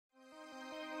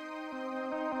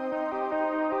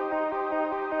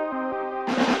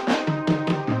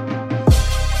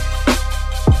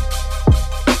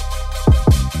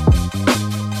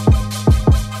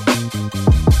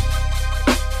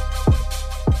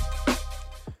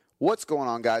What's going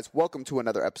on, guys? Welcome to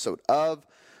another episode of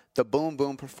the Boom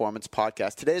Boom Performance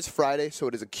Podcast. Today is Friday, so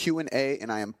it is a Q&A,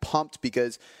 and I am pumped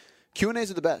because Q&As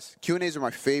are the best. Q&As are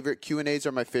my favorite. Q&As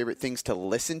are my favorite things to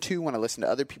listen to when I listen to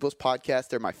other people's podcasts.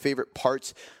 They're my favorite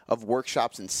parts of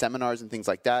workshops and seminars and things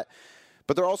like that.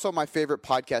 But they're also my favorite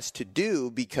podcasts to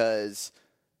do because,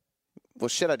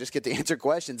 well, I just get to answer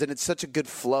questions, and it's such a good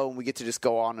flow, and we get to just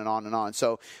go on and on and on.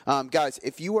 So, guys,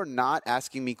 if you are not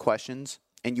asking me questions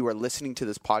and you are listening to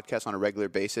this podcast on a regular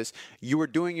basis, you are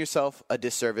doing yourself a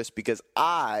disservice because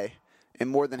I am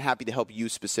more than happy to help you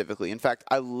specifically. In fact,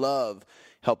 I love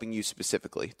helping you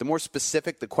specifically. The more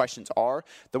specific the questions are,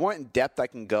 the more in depth I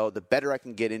can go, the better I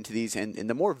can get into these, and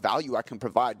the more value I can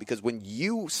provide. Because when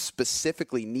you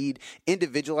specifically need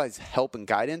individualized help and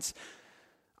guidance,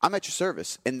 I'm at your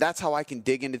service, and that's how I can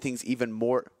dig into things even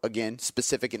more, again,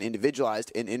 specific and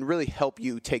individualized, and really help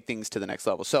you take things to the next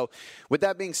level. So with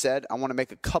that being said, I want to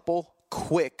make a couple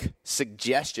quick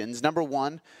suggestions. Number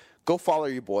one, go follow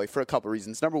your boy for a couple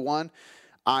reasons. Number one,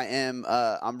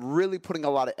 I'm really putting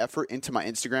a lot of effort into my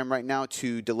Instagram right now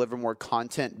to deliver more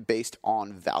content based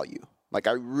on value. Like,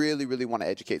 I really, really want to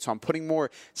educate. So I'm putting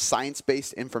more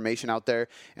science-based information out there,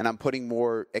 and I'm putting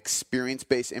more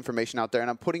experience-based information out there, and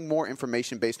I'm putting more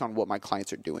information based on what my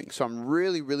clients are doing. So I'm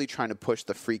really, really trying to push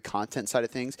the free content side of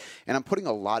things, and I'm putting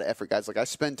a lot of effort, guys. Like, I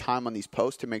spend time on these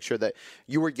posts to make sure that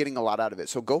you are getting a lot out of it.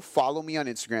 So go follow me on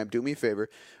Instagram. Do me a favor.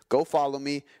 Go follow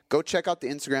me. Go check out the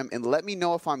Instagram, and let me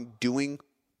know if I'm doing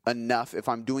enough, if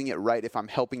I'm doing it right, if I'm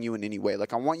helping you in any way.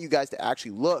 Like, I want you guys to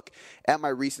actually look at my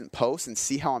recent posts and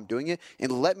see how I'm doing it,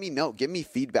 and let me know, give me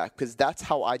feedback, because that's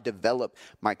how I develop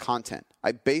my content.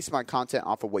 I base my content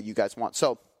off of what you guys want.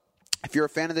 So if you're a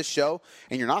fan of this show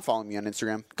and you're not following me on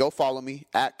Instagram, go follow me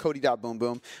at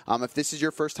Cody.boomboom. If this is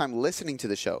your first time listening to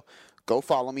the show, go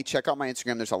follow me. Check out my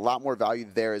Instagram. There's a lot more value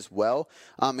there as well.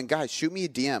 And guys, shoot me a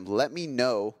DM. Let me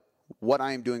know what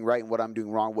I am doing right and what I'm doing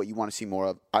wrong, what you want to see more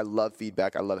of. I love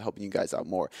feedback. I love helping you guys out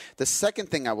more. The second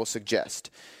thing I will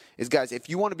suggest is, guys, if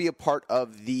you want to be a part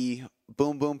of the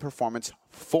Boom Boom Performance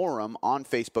Forum on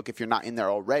Facebook, if you're not in there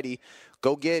already,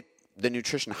 go get the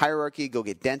Nutrition Hierarchy, go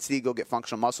get Density, go get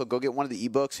Functional Muscle, go get one of the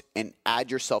ebooks and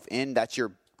add yourself in. That's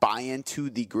your buy-in to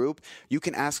the group. You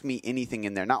can ask me anything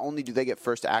in there. Not only do they get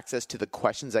first access to the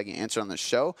questions I can answer on the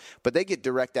show, but they get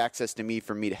direct access to me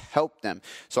for me to help them.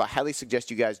 So I highly suggest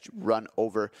you guys run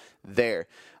over there.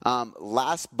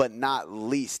 Last but not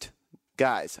least,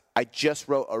 guys, I just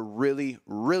wrote a really,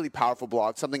 really powerful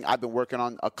blog, something I've been working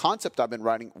on, a concept I've been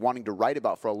wanting to write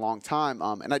about for a long time,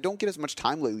 and I don't get as much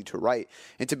time lately to write.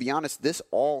 And to be honest, this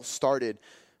all started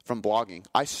from blogging.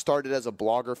 I started as a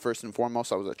blogger first and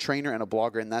foremost. I was a trainer and a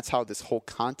blogger, and that's how this whole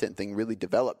content thing really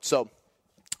developed. So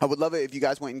I would love it if you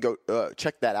guys went and go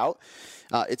check that out.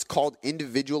 It's called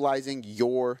Individualizing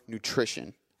Your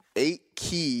Nutrition: 8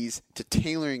 Keys to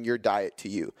Tailoring Your Diet to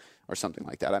You, or something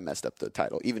like that. I messed up the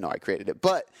title, even though I created it.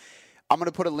 But I'm going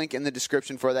to put a link in the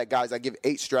description for that, guys. I give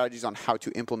 8 strategies on how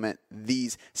to implement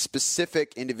these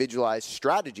specific individualized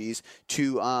strategies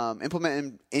to implement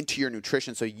them into your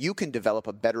nutrition so you can develop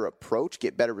a better approach,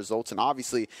 get better results, and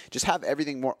obviously just have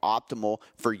everything more optimal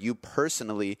for you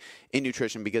personally in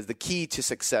nutrition, because the key to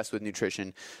success with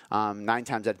nutrition, 9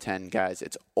 times out of 10, guys,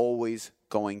 it's always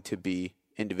going to be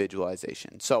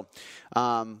individualization. So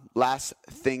last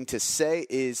thing to say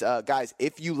is, guys,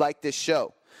 if you like this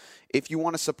show, if you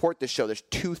want to support this show, there's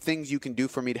 2 things you can do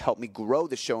for me to help me grow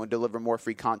the show and deliver more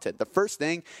free content. The first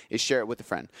thing is share it with a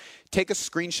friend. Take a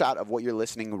screenshot of what you're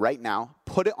listening right now,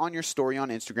 put it on your story on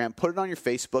Instagram, put it on your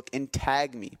Facebook, and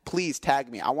tag me. Please tag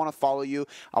me. I want to follow you.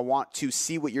 I want to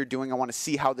see what you're doing. I want to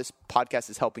see how this podcast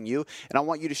is helping you, and I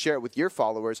want you to share it with your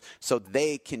followers so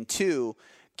they can too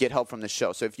get help from the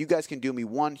show. So if you guys can do me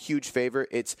one huge favor,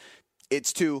 it's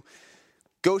to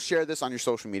go share this on your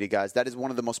social media, guys. That is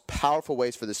one of the most powerful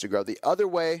ways for this to grow. The other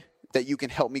way that you can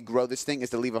help me grow this thing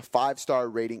is to leave a 5-star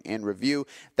rating and review.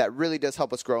 That really does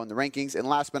help us grow in the rankings. And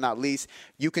last but not least,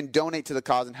 you can donate to the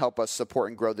cause and help us support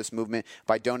and grow this movement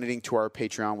by donating to our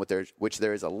Patreon, which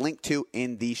there is a link to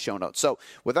in the show notes. So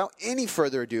without any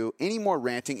further ado, any more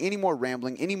ranting, any more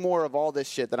rambling, any more of all this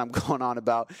shit that I'm going on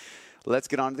about, let's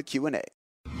get on to the Q&A.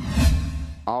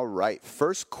 All right,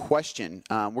 first question.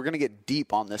 We're going to get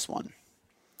deep on this one.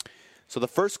 So the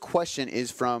first question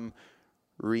is from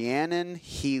Rhiannon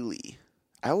Healy.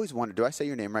 I always wonder, do I say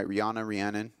your name right?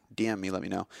 Rhiannon? DM me, let me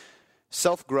know.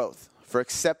 Self-growth, for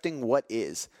accepting what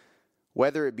is,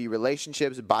 whether it be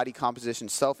relationships, body composition,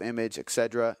 self-image,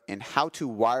 etc., and how to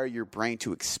wire your brain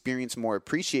to experience more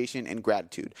appreciation and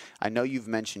gratitude. I know you've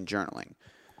mentioned journaling.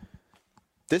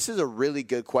 This is a really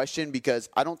good question because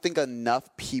I don't think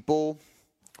enough people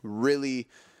really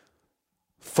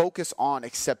focus on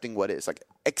accepting what is. Like,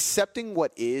 accepting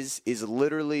what is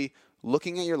literally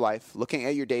looking at your life, looking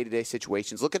at your day-to-day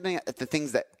situations, looking at the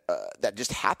things that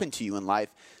just happen to you in life,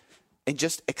 and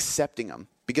just accepting them.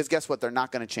 Because guess what? They're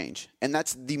not going to change. And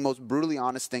that's the most brutally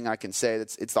honest thing I can say.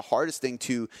 It's the hardest thing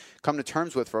to come to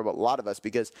terms with for a lot of us,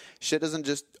 because shit doesn't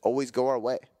just always go our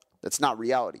way. That's not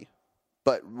reality.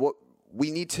 But what we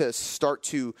need to start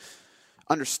to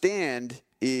understand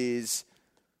is,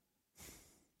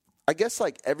 I guess,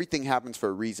 like, everything happens for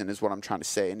a reason is what I'm trying to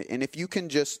say. And if you can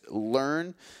just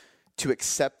learn to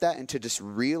accept that and to just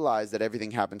realize that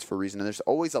everything happens for a reason, and there's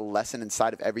always a lesson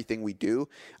inside of everything we do,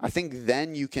 I think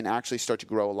then you can actually start to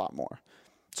grow a lot more.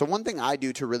 So one thing I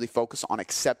do to really focus on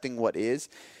accepting what is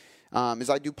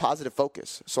I do positive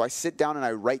focus. So I sit down and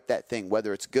I write that thing,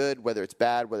 whether it's good, whether it's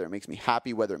bad, whether it makes me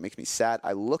happy, whether it makes me sad.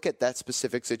 I look at that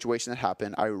specific situation that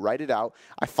happened. I write it out.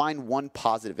 I find one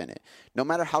positive in it. No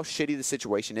matter how shitty the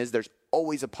situation is, there's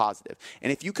always a positive.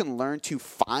 And if you can learn to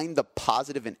find the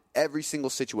positive in every single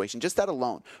situation, just that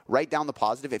alone, write down the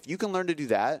positive. If you can learn to do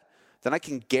that, then I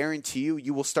can guarantee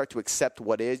you will start to accept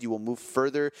what is. You will move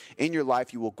further in your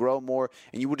life. You will grow more,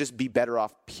 and you will just be better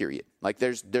off, period. Like,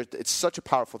 it's such a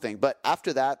powerful thing. But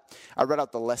after that, I read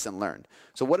out the lesson learned.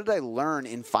 So what did I learn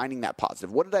in finding that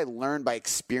positive? What did I learn by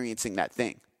experiencing that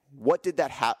thing? What did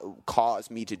that cause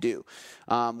me to do?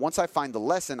 Once I find the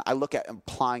lesson, I look at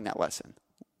applying that lesson.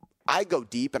 I go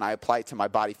deep and I apply it to my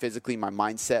body physically, my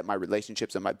mindset, my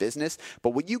relationships, and my business. But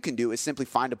what you can do is simply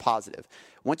find a positive.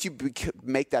 Once you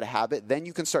make that a habit, then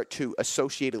you can start to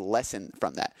associate a lesson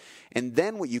from that. And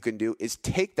then what you can do is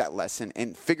take that lesson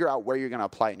and figure out where you're going to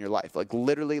apply it in your life. Like,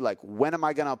 literally, like, when am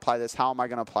I going to apply this? How am I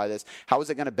going to apply this? How is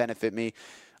it going to benefit me?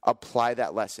 Apply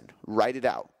that lesson. Write it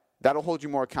out. That'll hold you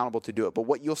more accountable to do it. But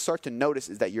what you'll start to notice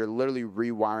is that you're literally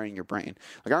rewiring your brain.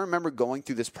 Like, I remember going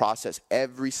through this process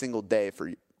every single day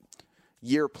for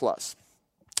year plus.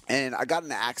 And I got in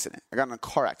an accident. I got in a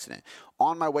car accident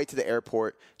on my way to the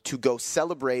airport to go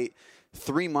celebrate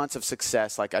 3 months of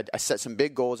success. Like, I set some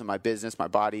big goals in my business, my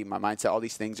body, my mindset, all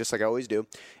these things, just like I always do.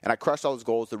 And I crushed all those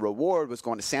goals. The reward was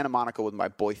going to Santa Monica with my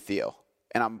boy Theo.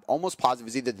 And I'm almost positive it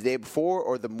was either the day before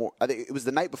or I think it was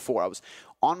the night before. I was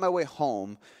on my way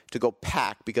home to go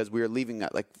pack because we were leaving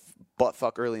at like butt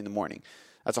fuck early in the morning.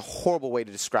 That's a horrible way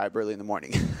to describe early in the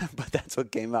morning, but that's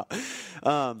what came out.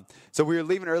 So we were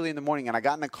leaving early in the morning, and I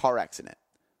got in a car accident.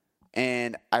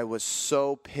 And I was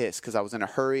so pissed because I was in a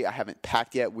hurry. I haven't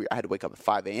packed yet. I had to wake up at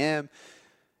 5 a.m.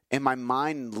 And my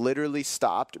mind literally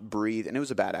stopped, breathed, and it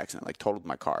was a bad accident, like totaled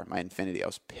my car, my Infiniti. I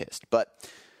was pissed. But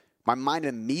my mind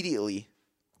immediately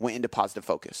went into positive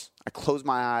focus. I closed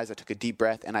my eyes, I took a deep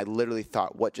breath, and I literally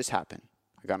thought, what just happened?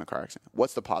 I got in a car accident.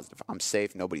 What's the positive? I'm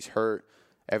safe. Nobody's hurt.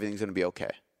 Everything's going to be okay.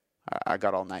 I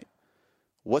got all night.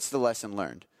 What's the lesson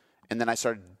learned? And then I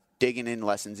started digging in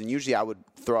lessons. And usually I would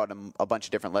throw out a bunch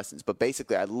of different lessons. But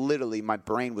basically, my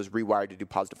brain was rewired to do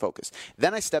positive focus.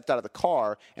 Then I stepped out of the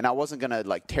car, and I wasn't going to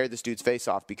like tear this dude's face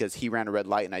off because he ran a red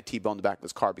light and I T-boned the back of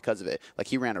his car because of it. Like,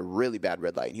 he ran a really bad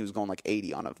red light, and he was going like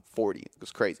 80 on a 40. It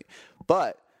was crazy.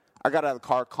 But I got out of the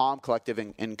car calm, collective,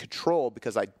 and in control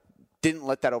because I didn't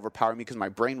let that overpower me because my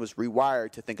brain was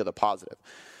rewired to think of the positive.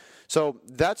 So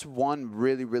that's one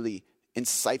really, really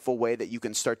insightful way that you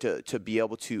can start to be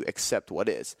able to accept what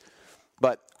is.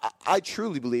 But I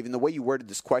truly believe, and the way you worded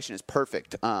this question is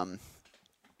perfect.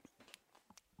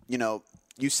 You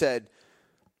said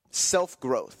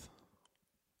self-growth,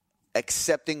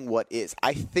 accepting what is.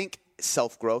 I think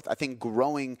self-growth, I think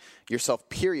growing yourself,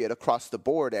 period, across the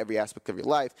board, every aspect of your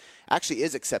life, actually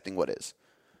is accepting what is.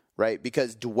 Right?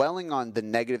 Because dwelling on the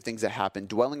negative things that happen,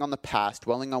 dwelling on the past,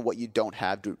 dwelling on what you don't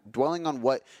have, dwelling on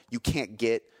what you can't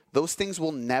get, those things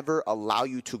will never allow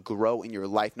you to grow in your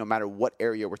life, no matter what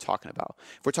area we're talking about.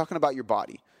 If we're talking about your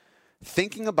body,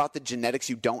 thinking about the genetics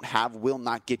you don't have will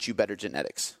not get you better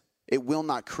genetics. It will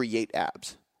not create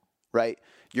abs, right?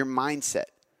 Your mindset,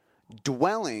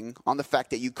 dwelling on the fact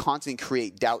that you constantly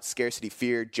create doubt, scarcity,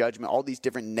 fear, judgment, all these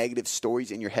different negative stories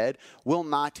in your head will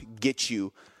not get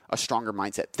you a stronger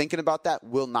mindset. Thinking about that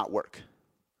will not work,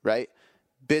 right?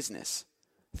 Business.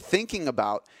 Thinking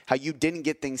about how you didn't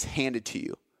get things handed to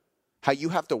you, how you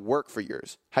have to work for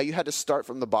yours, how you had to start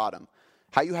from the bottom,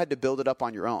 how you had to build it up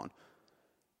on your own,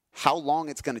 how long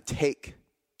it's going to take.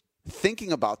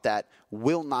 Thinking about that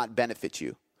will not benefit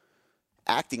you.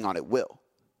 Acting on it will.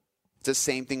 It's the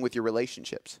same thing with your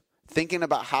relationships. Thinking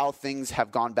about how things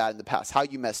have gone bad in the past, how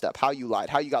you messed up, how you lied,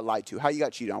 how you got lied to, how you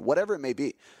got cheated on, whatever it may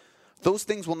be. Those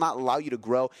things will not allow you to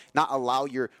grow, not allow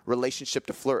your relationship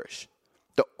to flourish.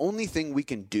 The only thing we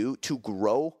can do to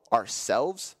grow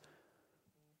ourselves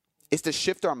is to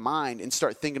shift our mind and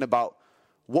start thinking about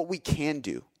what we can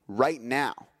do, right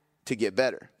now to get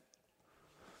better.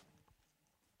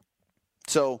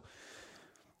 So,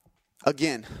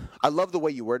 again, I love the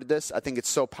way you worded this. I think it's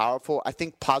so powerful. I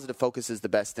think positive focus is the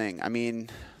best thing. I mean,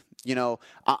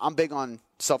 I'm big on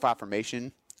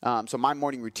self-affirmation. So my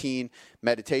morning routine,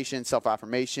 meditation,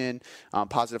 self-affirmation,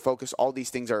 positive focus, all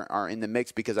these things are in the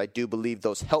mix because I do believe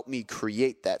those help me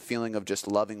create that feeling of just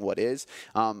loving what is.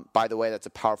 By the way, that's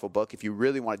a powerful book. If you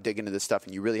really want to dig into this stuff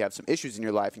and you really have some issues in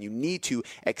your life and you need to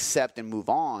accept and move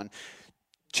on,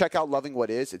 check out Loving What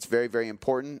Is. It's very, very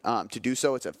important to do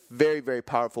so. It's a very, very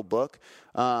powerful book.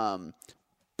 But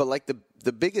like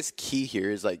the biggest key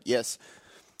here is like, yes,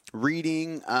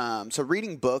 reading. So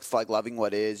reading books like Loving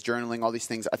What Is, journaling, all these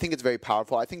things, I think it's very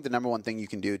powerful. I think the number one thing you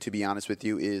can do, to be honest with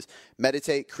you, is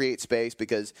meditate, create space,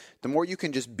 because the more you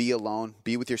can just be alone,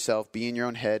 be with yourself, be in your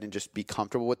own head, and just be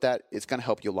comfortable with that, it's going to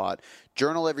help you a lot.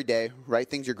 Journal every day, write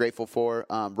things you're grateful for,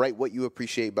 write what you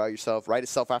appreciate about yourself, write a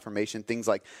self-affirmation, things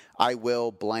like I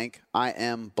will blank, I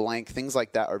am blank, things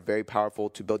like that are very powerful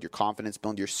to build your confidence,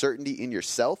 build your certainty in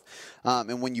yourself.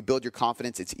 And when you build your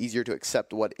confidence, it's easier to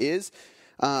accept what is.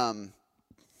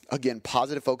 Again,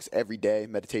 positive focus every day,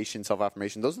 meditation,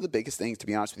 self-affirmation. Those are the biggest things, to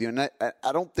be honest with you. And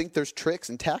I don't think there's tricks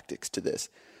and tactics to this.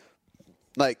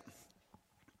 Like,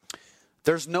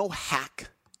 there's no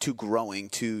hack to growing,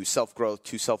 to self-growth,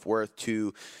 to self-worth,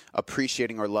 to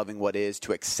appreciating or loving what is,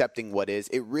 to accepting what is.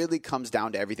 It really comes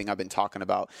down to everything I've been talking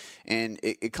about. And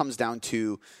it comes down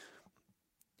to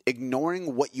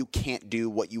ignoring what you can't do,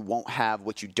 what you won't have,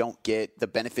 what you don't get, the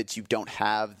benefits you don't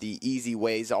have, the easy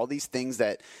ways, all these things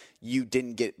that you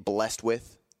didn't get blessed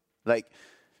with. Like,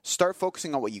 start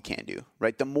focusing on what you can do,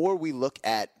 right? The more we look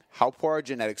at how poor our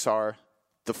genetics are,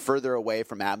 the further away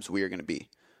from abs we are going to be,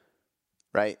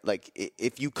 right? Like,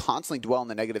 if you constantly dwell on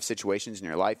the negative situations in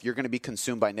your life, you're going to be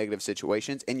consumed by negative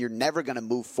situations, and you're never going to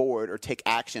move forward or take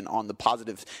action on the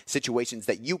positive situations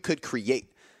that you could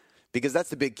create. Because that's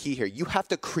the big key here. You have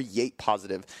to create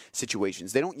positive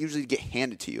situations. They don't usually get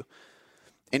handed to you.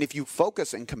 And if you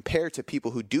focus and compare to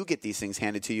people who do get these things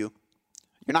handed to you,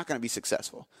 you're not going to be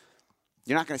successful.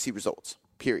 You're not going to see results,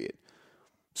 period.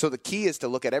 So the key is to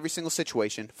look at every single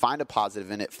situation, find a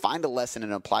positive in it, find a lesson,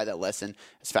 and apply that lesson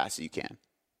as fast as you can.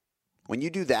 When you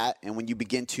do that, and when you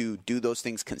begin to do those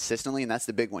things consistently, and that's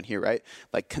the big one here, right?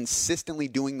 Like, consistently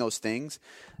doing those things,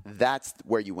 that's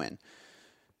where you win.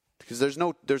 Because there's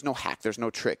no hack, there's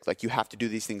no trick. Like, you have to do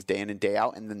these things day in and day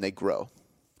out, and then they grow.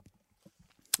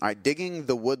 All right, Digging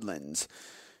the Woodlands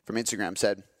from Instagram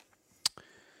said, I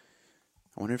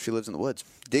wonder if she lives in the woods.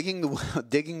 Digging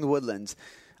the Woodlands.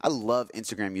 I love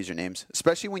Instagram usernames,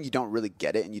 especially when you don't really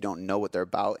get it and you don't know what they're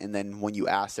about. And then when you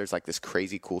ask, there's like this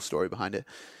crazy cool story behind it.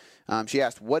 She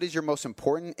asked, what is your most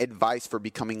important advice for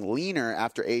becoming leaner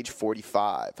after age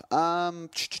 45?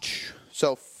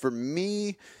 So for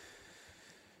me,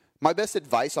 my best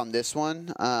advice on this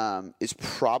one is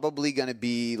probably going to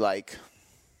be like,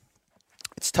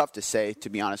 it's tough to say, to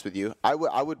be honest with you. I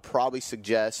would probably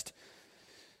suggest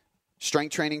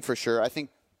strength training for sure. I think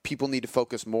people need to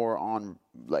focus more on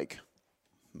like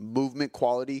movement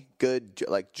quality. Good,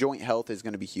 like joint health is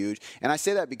going to be huge. And I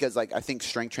say that because like I think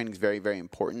strength training is very, very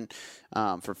important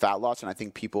for fat loss. And I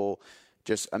think people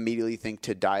just immediately think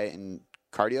to diet and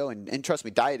cardio, and trust me,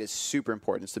 diet is super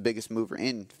important. It's the biggest mover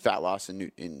in fat loss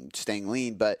and in staying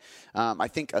lean. But I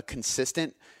think a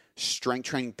consistent strength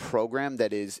training program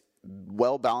that is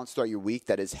well balanced throughout your week,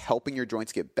 that is helping your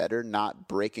joints get better, not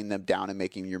breaking them down and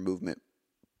making your movement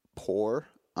poor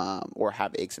or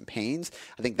have aches and pains.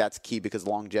 I think that's key, because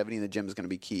longevity in the gym is going to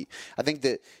be key. I think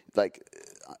that like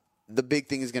the big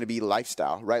thing is going to be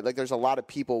lifestyle, right? Like, there's a lot of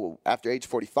people after age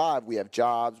 45, we have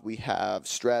jobs, we have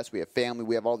stress, we have family,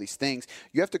 we have all these things.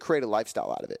 You have to create a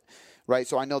lifestyle out of it, right?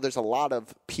 So I know there's a lot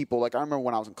of people, like I remember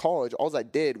when I was in college, all I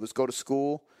did was go to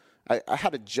school. I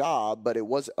had a job, but it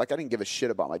was like I didn't give a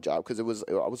shit about my job because I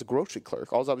was a grocery clerk.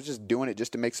 I was just doing it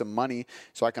just to make some money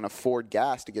so I can afford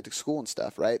gas to get to school and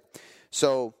stuff, right?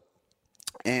 So,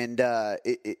 and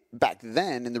back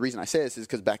then, and the reason I say this is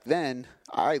because back then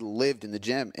I lived in the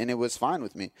gym and it was fine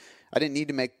with me. I didn't need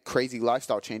to make crazy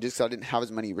lifestyle changes because I didn't have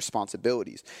as many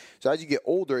responsibilities. So as you get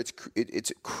older,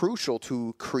 it's crucial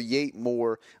to create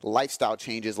more lifestyle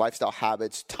changes, lifestyle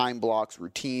habits, time blocks,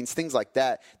 routines, things like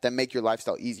that make your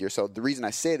lifestyle easier. So the reason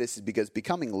I say this is because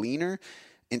becoming leaner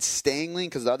and staying lean,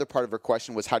 because the other part of her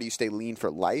question was how do you stay lean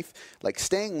for life? Like,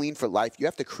 staying lean for life, you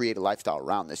have to create a lifestyle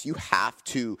around this. You have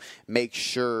to make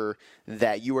sure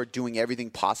that you are doing everything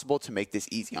possible to make this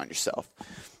easy on yourself.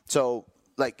 So,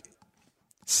 like,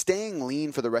 staying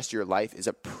lean for the rest of your life is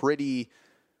a pretty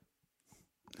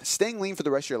staying lean for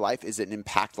the rest of your life is an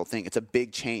impactful thing. It's a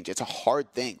big change. It's a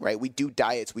hard thing, right? We do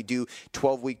diets. We do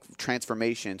 12-week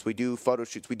transformations. We do photo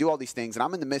shoots. We do all these things, and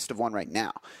I'm in the midst of one right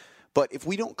now. But if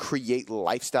we don't create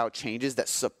lifestyle changes that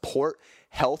support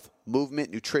health,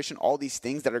 movement, nutrition, all these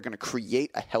things that are going to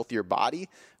create a healthier body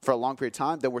for a long period of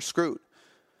time, then we're screwed.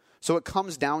 So it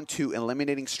comes down to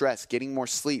eliminating stress, getting more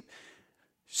sleep,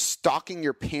 stocking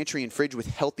your pantry and fridge with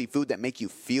healthy food that make you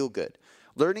feel good,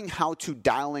 learning how to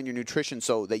dial in your nutrition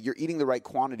so that you're eating the right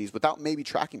quantities without maybe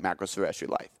tracking macros for the rest of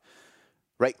your life.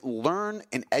 Right? Learn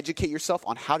and educate yourself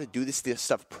on how to do this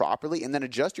stuff properly, and then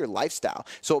adjust your lifestyle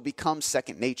so it becomes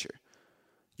second nature.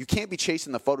 You can't be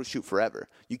chasing the photo shoot forever.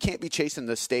 You can't be chasing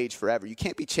the stage forever. You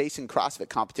can't be chasing CrossFit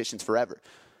competitions forever.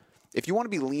 If you want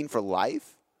to be lean for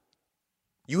life,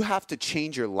 you have to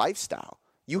change your lifestyle.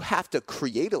 You have to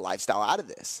create a lifestyle out of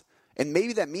this. And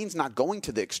maybe that means not going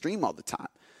to the extreme all the time.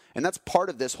 And that's part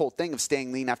of this whole thing of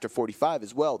staying lean after 45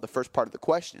 as well, the first part of the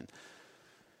question.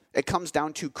 It comes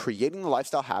down to creating the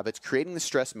lifestyle habits, creating the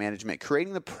stress management,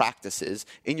 creating the practices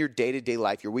in your day-to-day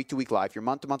life, your week-to-week life, your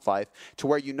month-to-month life, to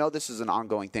where you know this is an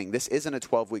ongoing thing. This isn't a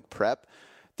 12-week prep.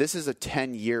 This is a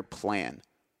 10-year plan.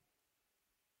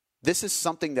 This is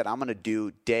something that I'm going to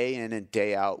do day in and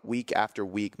day out, week after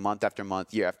week, month after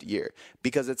month, year after year,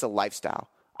 because it's a lifestyle.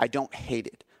 I don't hate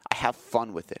it. I have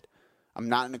fun with it. I'm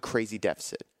not in a crazy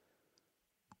deficit.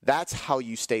 That's how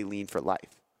you stay lean for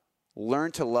life.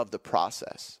 Learn to love the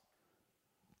process.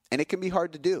 And it can be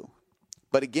hard to do.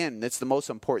 But again, that's the most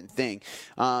important thing.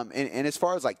 And as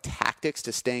far as like tactics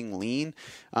to staying lean,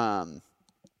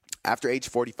 after age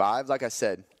 45, like I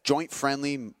said,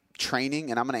 joint-friendly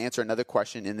training, and I'm going to answer another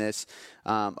question in this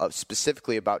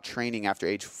specifically about training after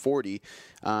age 40.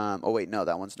 Oh, wait, no,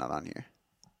 that one's not on here.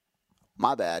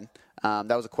 My bad.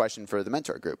 That was a question for the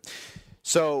mentor group.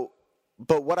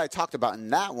 But what I talked about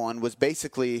in that one was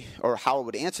basically, or how I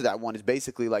would answer that one is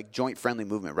basically like joint-friendly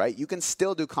movement, right? You can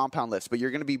still do compound lifts, but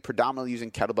you're going to be predominantly using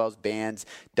kettlebells, bands,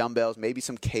 dumbbells, maybe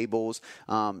some cables,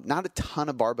 not a ton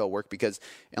of barbell work, because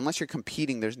unless you're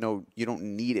competing, you don't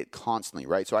need it constantly,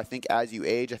 right? So I think as you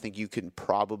age, I think you can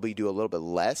probably do a little bit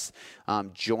less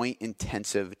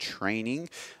joint-intensive training.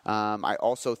 I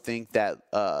also think that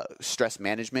stress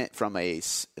management from a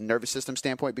nervous system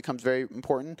standpoint becomes very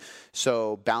important.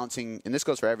 So balancing, and this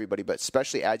goes for everybody, but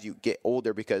especially as you get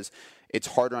older, because it's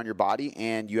harder on your body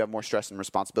and you have more stress and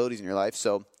responsibilities in your life.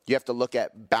 So you have to look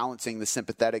at balancing the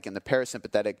sympathetic and the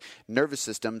parasympathetic nervous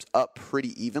systems up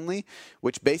pretty evenly,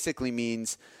 which basically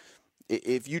means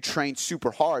if you train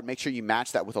super hard, make sure you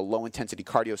match that with a low-intensity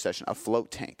cardio session, a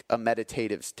float tank, a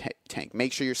meditative tank.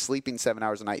 Make sure you're sleeping 7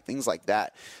 hours a night, things like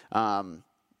that.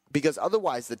 Because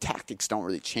otherwise the tactics don't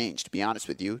really change, to be honest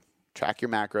with you. Track your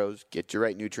macros, get your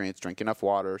right nutrients, drink enough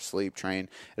water, sleep, train.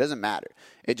 It doesn't matter.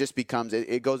 It just becomes,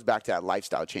 it goes back to that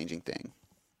lifestyle changing thing.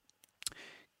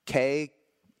 K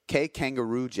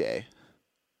Kangaroo J.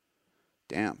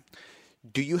 Damn.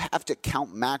 Do you have to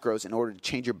count macros in order to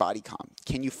change your body comp?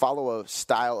 Can you follow a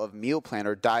style of meal plan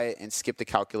or diet and skip the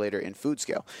calculator and food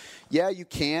scale? Yeah, you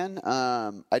can.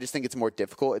 I just think it's more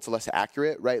difficult. It's less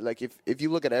accurate, right? Like if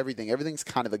you look at everything's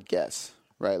kind of a guess,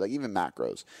 right? Like even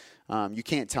macros. You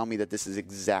can't tell me that this is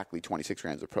exactly 26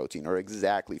 grams of protein or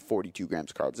exactly 42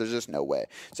 grams of carbs. There's just no way.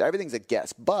 So everything's a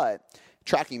guess. But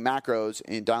tracking macros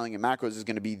and dialing in macros is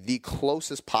going to be the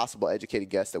closest possible educated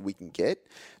guess that we can get.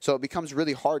 So it becomes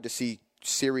really hard to see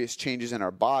serious changes in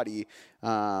our body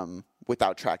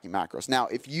without tracking macros. Now,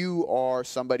 if you are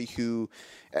somebody who,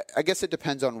 I guess it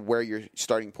depends on where your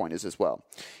starting point is as well.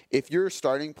 If your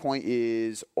starting point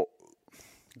is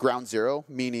ground zero,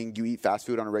 meaning you eat fast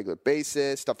food on a regular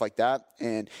basis, stuff like that.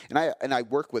 And I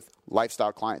work with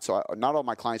lifestyle clients. So not all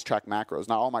my clients track macros.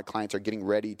 Not all my clients are getting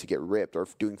ready to get ripped or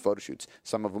doing photo shoots.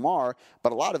 Some of them are,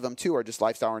 but a lot of them too are just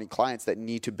lifestyle-oriented clients that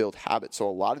need to build habits. So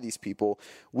a lot of these people,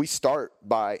 we start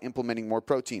by implementing more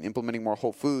protein, implementing more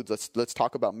whole foods. Let's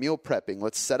talk about meal prepping.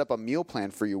 Let's set up a meal plan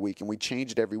for your week, and we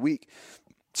change it every week.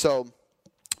 So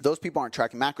those people aren't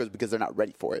tracking macros because they're not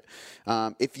ready for it.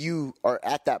 If you are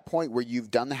at that point where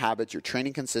you've done the habits, you're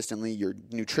training consistently, your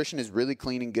nutrition is really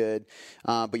clean and good,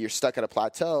 but you're stuck at a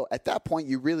plateau, at that point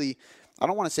I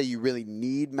don't want to say you really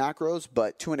need macros,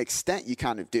 but to an extent you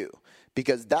kind of do.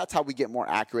 Because that's how we get more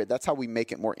accurate. That's how we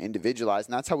make it more individualized.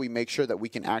 And that's how we make sure that we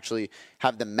can actually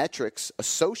have the metrics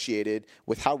associated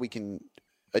with how we can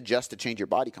adjust to change your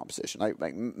body composition.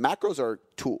 Like macros are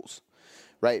tools,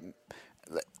 right?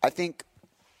 I think,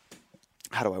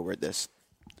 how do I word this?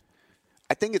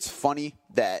 I think it's funny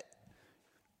that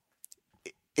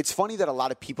a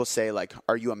lot of people say, like,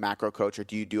 are you a macro coach or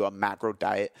do you do a macro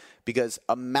diet? Because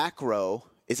a macro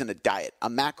isn't a diet. A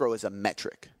macro is a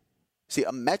metric. See,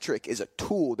 a metric is a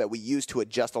tool that we use to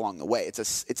adjust along the way. It's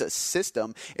a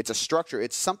system, it's a structure,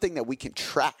 it's something that we can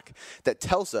track that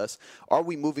tells us, are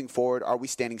we moving forward, are we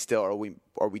standing still, are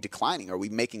we declining, are we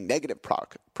making negative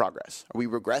progress, are we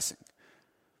regressing?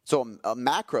 So a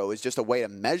macro is just a way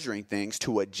of measuring things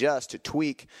to adjust, to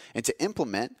tweak, and to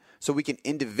implement so we can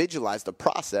individualize the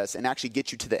process and actually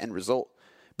get you to the end result.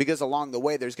 Because along the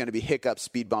way, there's going to be hiccups,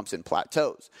 speed bumps, and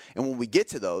plateaus. And when we get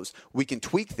to those, we can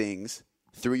tweak things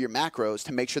through your macros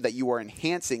to make sure that you are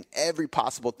enhancing every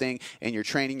possible thing in your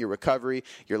training, your recovery,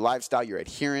 your lifestyle, your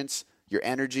adherence, your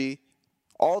energy,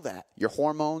 all that, your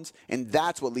hormones, and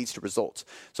that's what leads to results.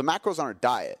 So macros aren't a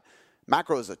diet.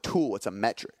 Macro is a tool. It's a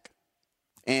metric.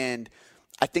 And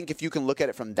I think if you can look at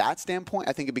it from that standpoint,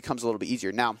 I think it becomes a little bit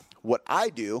easier. Now, what I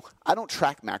do, I don't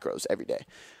track macros every day.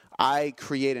 I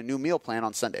create a new meal plan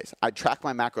on Sundays. I track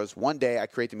my macros one day. I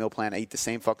create the meal plan. I eat the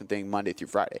same fucking thing Monday through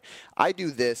Friday. I do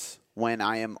this when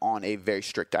I am on a very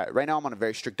strict diet. Right now I'm on a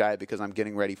very strict diet because I'm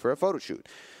getting ready for a photo shoot.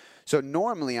 So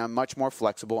normally I'm much more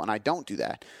flexible and I don't do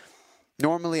that.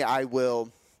 Normally I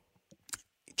will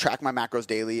track my macros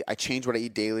daily. I change what I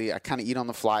eat daily. I kind of eat on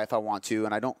the fly if I want to,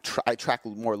 and I track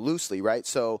more loosely, right?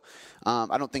 So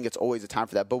I don't think it's always a time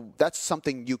for that, but that's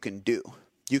something you can do.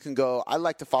 You can go, I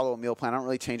like to follow a meal plan. I don't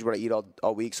really change what I eat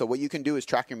all week. So what you can do is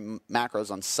track your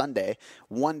macros on Sunday,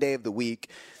 one day of the week.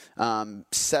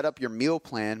 Set up your meal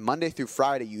plan. Monday through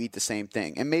Friday, you eat the same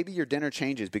thing. And maybe your dinner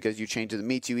changes because you change the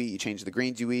meats you eat, you change the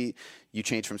greens you eat, you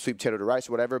change from sweet potato to rice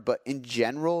or whatever. But in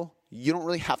general, you don't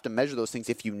really have to measure those things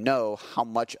if you know how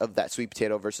much of that sweet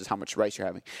potato versus how much rice you're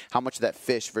having, how much of that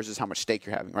fish versus how much steak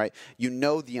you're having, right? You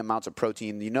know the amounts of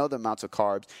protein, you know the amounts of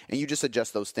carbs, and you just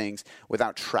adjust those things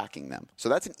without tracking them. So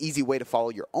that's an easy way to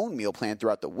follow your own meal plan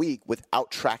throughout the week without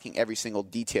tracking every single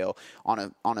detail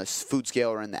on a food scale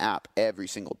or in the app every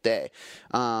single day.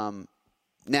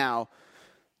 Now,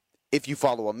 if you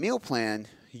follow a meal plan,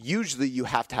 usually you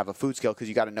have to have a food scale because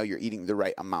you got to know you're eating the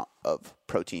right amount of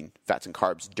protein, fats, and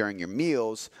carbs during your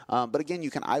meals. But again,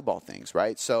 you can eyeball things,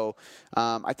 right? So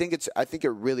I think it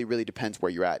really, really depends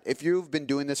where you're at. If you've been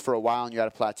doing this for a while and you're at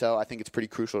a plateau, I think it's pretty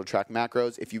crucial to track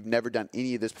macros. If you've never done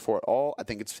any of this before at all, I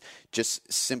think it's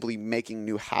just simply making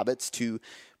new habits to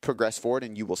progress forward,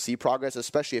 and you will see progress,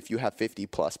 especially if you have 50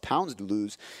 plus pounds to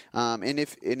lose. And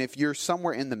if you're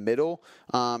somewhere in the middle,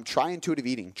 try intuitive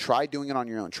eating. Try doing it on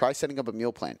your own. Try setting up a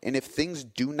meal plan. And if things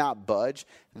do not budge,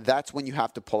 that's when you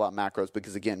have to pull out macros,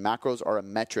 because again, macros are a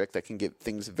metric that can get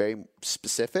things very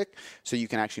specific so you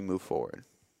can actually move forward.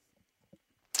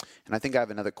 And I think I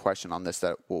have another question on this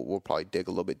that we'll probably dig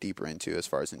a little bit deeper into as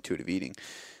far as intuitive eating.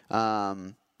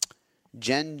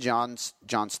 Jen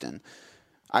Johnston.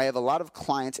 I have a lot of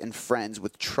clients and friends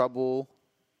with trouble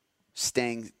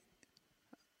staying.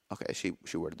 Okay,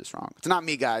 she worded this wrong. It's not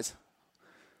me, guys.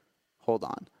 Hold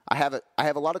on. I have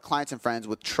a lot of clients and friends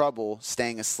with trouble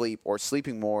staying asleep or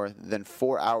sleeping more than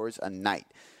 4 hours a night.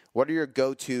 What are your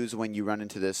go-tos when you run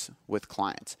into this with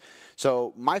clients?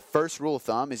 So my first rule of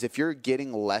thumb is if you're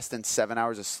getting less than 7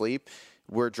 hours of sleep,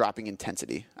 we're dropping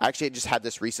intensity. Actually, I just had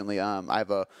this recently.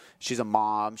 She's a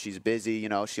mom. She's busy.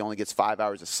 She only gets 5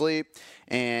 hours of sleep,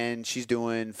 and she's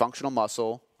doing functional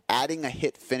muscle, adding a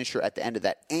HIIT finisher at the end of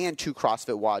that, and 2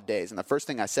 CrossFit WOD days. And the first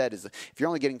thing I said is, if you're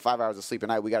only getting 5 hours of sleep a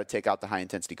night, we got to take out the high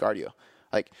intensity cardio.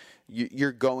 Like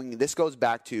this goes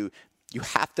back to, you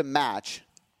have to match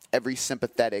every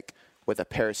sympathetic with a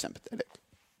parasympathetic.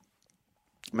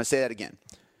 I'm going to say that again.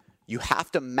 You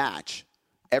have to match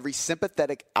every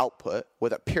sympathetic output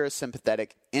with a parasympathetic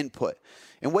input.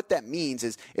 And what that means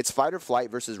is it's fight or flight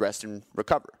versus rest and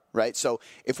recover, right? So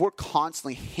if we're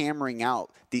constantly hammering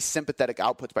out these sympathetic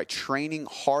outputs by training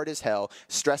hard as hell,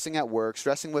 stressing at work,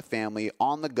 stressing with family,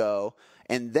 on the go,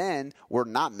 and then we're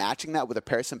not matching that with a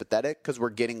parasympathetic because we're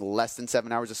getting less than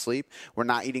 7 hours of sleep, we're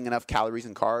not eating enough calories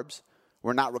and carbs,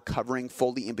 we're not recovering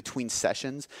fully in between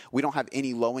sessions, we don't have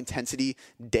any low intensity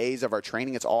days of our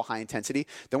training, it's all high intensity,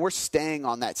 then we're staying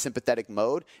on that sympathetic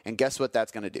mode, and guess what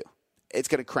that's going to do? It's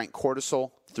going to crank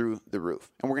cortisol through the roof.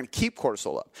 And we're going to keep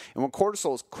cortisol up. And when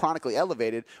cortisol is chronically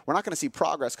elevated, we're not going to see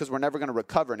progress because we're never going to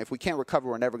recover. And if we can't recover,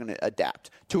 we're never going to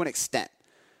adapt to an extent.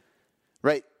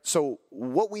 Right? So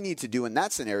what we need to do in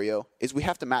that scenario is we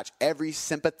have to match every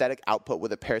sympathetic output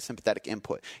with a parasympathetic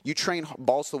input. You train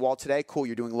balls to the wall today, cool,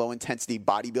 you're doing low intensity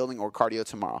bodybuilding or cardio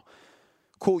tomorrow.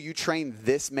 Cool, you train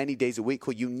this many days a week,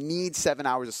 cool, you need 7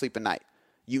 hours of sleep a night.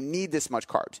 You need this much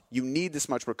carbs. You need this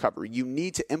much recovery. You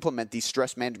need to implement these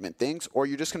stress management things, or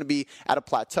you're just going to be at a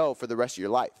plateau for the rest of your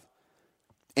life.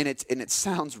 And it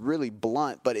sounds really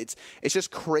blunt, but it's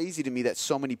just crazy to me that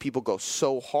so many people go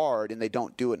so hard and they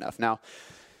don't do enough. Now,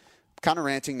 kind of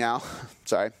ranting now,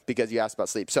 sorry, because you asked about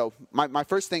sleep. So my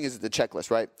first thing is the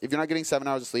checklist, right? If you're not getting 7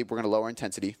 hours of sleep, we're going to lower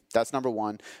intensity. That's number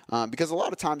one. Because a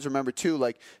lot of times, remember too,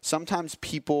 like sometimes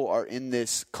people are in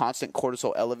this constant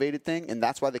cortisol elevated thing, and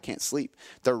that's why they can't sleep.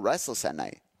 They're restless at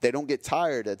night. They don't get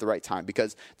tired at the right time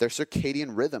because their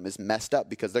circadian rhythm is messed up,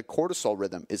 because their cortisol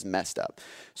rhythm is messed up.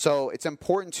 So it's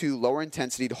important to lower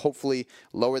intensity to hopefully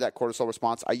lower that cortisol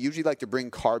response. I usually like to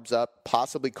bring carbs up,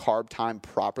 possibly carb time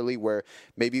properly, where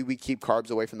maybe we keep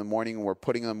carbs away from the morning and we're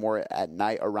putting them more at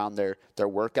night around their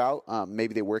workout.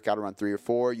 Maybe they work out around 3 or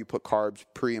 4. You put carbs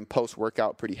pre and post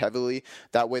workout pretty heavily.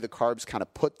 That way the carbs kind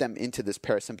of put them into this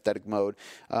parasympathetic mode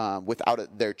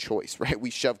without their choice, right? We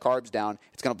shove carbs down.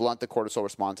 It's going to blunt the cortisol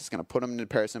response. It's going to put them into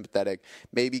parasympathetic,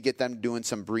 maybe get them doing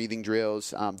some breathing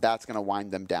drills. That's going to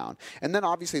wind them down. And then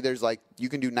obviously there's like, you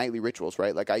can do nightly rituals,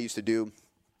 right? Like I used to do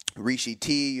Rishi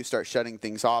tea. You start shutting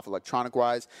things off electronic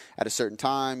wise at a certain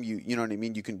time. You know what I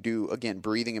mean? You can do, again,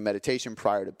 breathing and meditation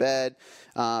prior to bed.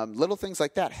 Little things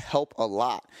like that help a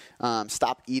lot.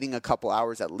 Stop eating a couple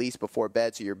hours at least before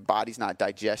bed so your body's not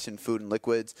digesting food and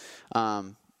liquids.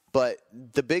 But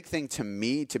the big thing to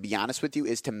me, to be honest with you,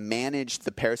 is to manage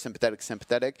the parasympathetic,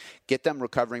 sympathetic, get them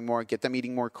recovering more, get them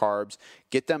eating more carbs,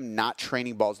 get them not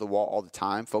training balls to the wall all the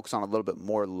time, focus on a little bit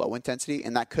more low intensity,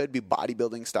 and that could be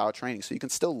bodybuilding style training. So you can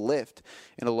still lift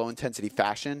in a low intensity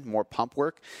fashion, more pump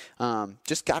work.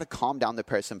 Just got to calm down the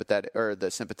parasympathetic or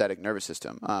the sympathetic nervous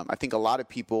system. I think a lot of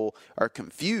people are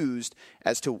confused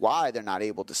as to why they're not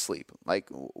able to sleep. Like,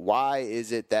 why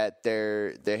is it that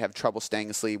they have trouble staying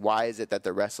asleep? Why is it that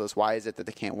they're restless? Why is it that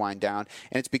they can't wind down?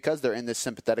 And it's because they're in this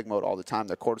sympathetic mode all the time.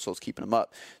 Their cortisol is keeping them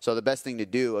up. So the best thing to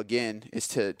do, again, is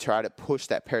to try to push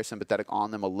that parasympathetic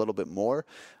on them a little bit more.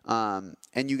 And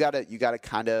you gotta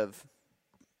kind of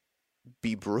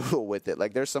be brutal with it.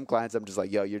 Like there's some clients I'm just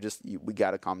like, yo, we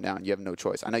gotta calm down. You have no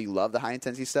choice. I know you love the high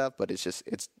intensity stuff, but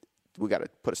we gotta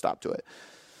put a stop to it.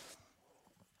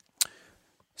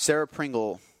 Sarah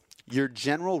Pringle, your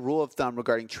general rule of thumb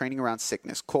regarding training around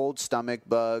sickness, cold, stomach,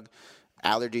 bug,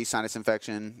 allergy, sinus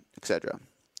infection, etc.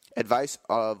 Advice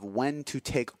of when to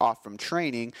take off from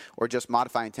training or just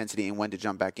modify intensity, and when to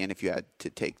jump back in if you had to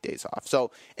take days off.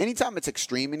 So anytime it's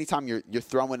extreme, anytime you're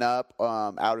throwing up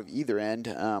out of either end,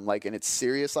 and it's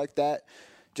serious like that,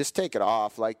 just take it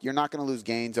off. Like you're not going to lose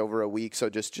gains over a week, so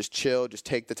just chill, just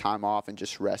take the time off and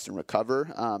just rest and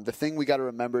recover. The thing we got to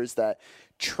remember is that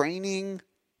training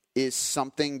is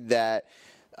something that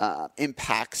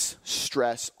impacts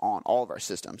stress on all of our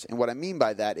systems. And what I mean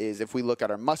by that is if we look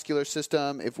at our muscular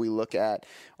system, if we look at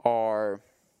our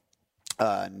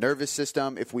nervous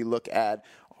system, if we look at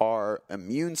our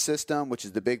immune system, which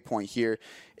is the big point here,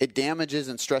 it damages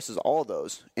and stresses all of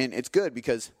those. And it's good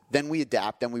because then we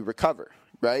adapt and we recover,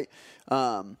 right?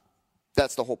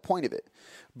 That's the whole point of it.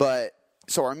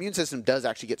 So our immune system does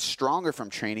actually get stronger from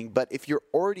training, but if your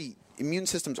immune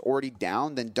system's already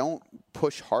down, then don't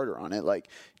push harder on it. Like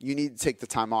you need to take the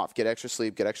time off, get extra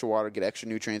sleep, get extra water, get extra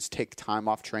nutrients, take time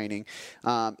off training.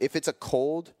 If it's a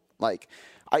cold,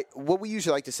 what we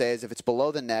usually like to say is if it's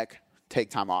below the neck, take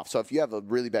time off. So if you have a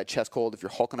really bad chest cold, if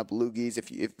you're hulking up loogies,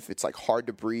 if it's like hard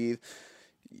to breathe,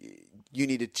 you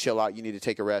need to chill out. You need to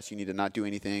take a rest. You need to not do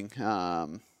anything.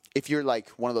 If you're like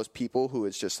one of those people who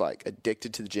is just like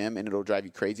addicted to the gym and it'll drive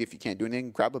you crazy if you can't do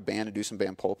anything, grab a band and do some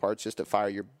band pull aparts just to fire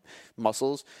your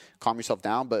muscles, calm yourself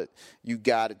down, but you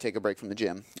got to take a break from the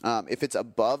gym. If it's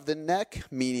above the neck,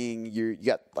 meaning you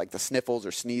got like the sniffles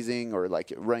or sneezing or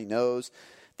like runny nose,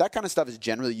 that kind of stuff is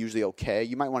generally usually okay.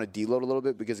 You might want to deload a little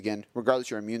bit because, again, regardless,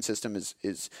 your immune system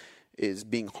is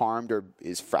being harmed or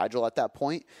is fragile at that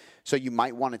point. So you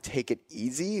might want to take it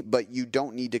easy, but you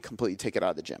don't need to completely take it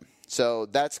out of the gym. So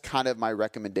that's kind of my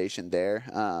recommendation there.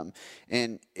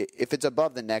 And if it's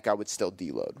above the neck, I would still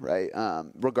deload, right?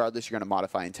 Regardless, you're going to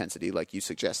modify intensity like you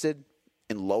suggested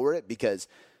and lower it because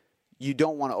you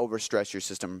don't want to overstress your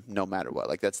system no matter what.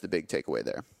 Like that's the big takeaway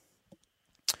there.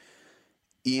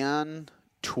 Ian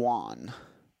Tuan.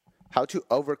 How to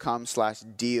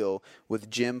overcome/deal with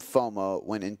gym FOMO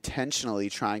when intentionally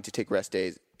trying to take rest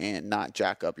days and not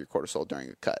jack up your cortisol during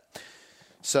a cut.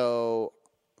 So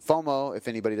FOMO, if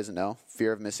anybody doesn't know,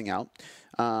 fear of missing out.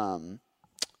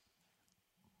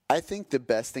 I think the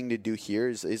best thing to do here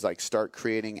is like start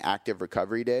creating active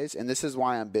recovery days. And this is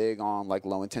why I'm big on like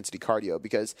low intensity cardio,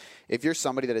 because if you're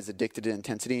somebody that is addicted to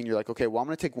intensity and you're like, okay, well, I'm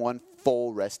going to take one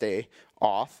full rest day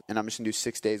off, and I'm just going to do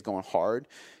 6 days going hard,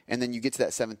 and then you get to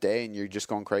that 7th day and you're just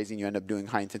going crazy and you end up doing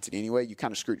high intensity anyway, you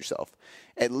kind of screwed yourself.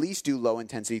 At least do low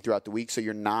intensity throughout the week so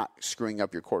you're not screwing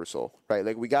up your cortisol, right?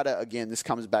 Like we got to, again, this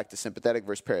comes back to sympathetic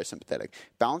versus parasympathetic.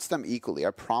 Balance them equally.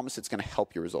 I promise it's going to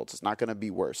help your results. It's not going to be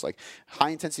worse. Like high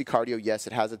intensity cardio, yes,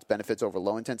 it has its benefits over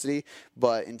low intensity,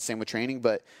 but and same with training,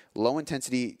 but low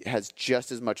intensity has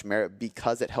just as much merit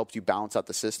because it helps you balance out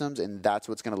the systems, and that's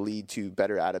what's going to lead to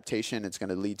better adaptation. It's going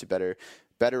to lead to better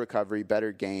recovery,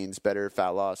 better gains, better fat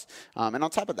loss. And on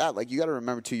top of that, like you got to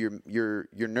remember too, your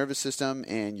nervous system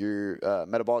and your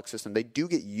metabolic system, they do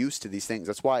get used to these things.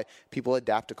 That's why people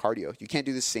adapt to cardio. You can't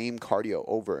do the same cardio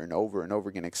over and over and over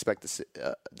again and expect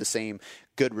the same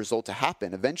good result to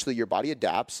happen. Eventually your body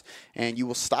adapts and you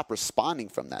will stop responding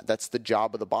from that. That's the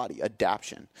job of the body,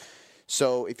 adaptation.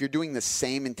 So if you're doing the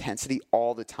same intensity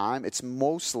all the time, it's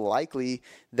most likely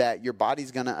that your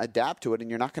body's going to adapt to it and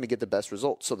you're not going to get the best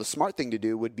results. So the smart thing to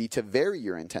do would be to vary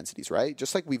your intensities, right?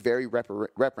 Just like we vary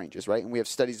rep ranges, right? And we have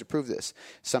studies to prove this.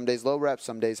 Some days low rep,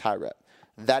 some days high rep.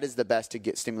 That is the best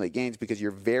to stimulate gains because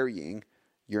you're varying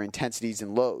your intensities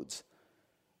and loads.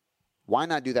 Why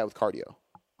not do that with cardio?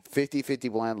 50-50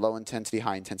 blend, low intensity,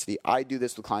 high intensity. I do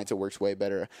this with clients. It works way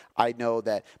better. I know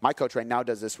that my coach right now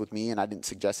does this with me, and I didn't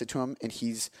suggest it to him, and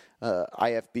he's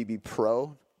IFBB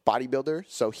pro bodybuilder,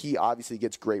 so he obviously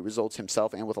gets great results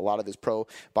himself and with a lot of his pro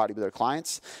bodybuilder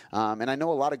clients. And I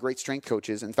know a lot of great strength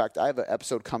coaches. In fact, I have an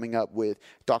episode coming up with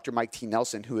Dr. Mike T.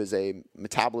 Nelson, who is a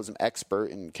metabolism expert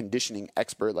and conditioning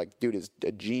expert. Like, dude is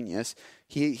a genius.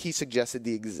 He suggested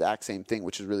the exact same thing,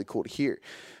 which is really cool to hear.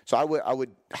 So I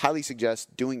would highly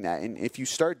suggest doing that. And if you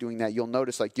start doing that, you'll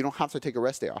notice like you don't have to take a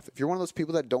rest day off. If you're one of those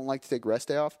people that don't like to take a rest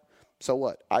day off, so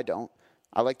what? I don't.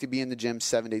 I like to be in the gym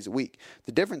 7 days a week.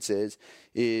 The difference is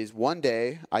one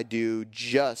day I do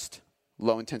just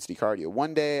low intensity cardio.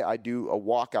 One day I do a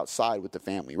walk outside with the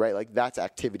family, right? Like that's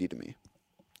activity to me.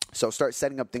 So start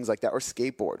setting up things like that, or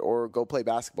skateboard, or go play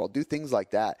basketball. Do things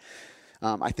like that.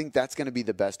 I think that's going to be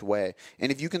the best way.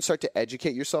 And if you can start to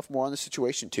educate yourself more on the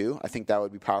situation too, I think that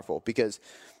would be powerful because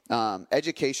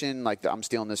education, like I'm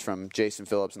stealing this from Jason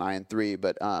Phillips and IN3,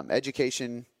 but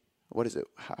education, what is it?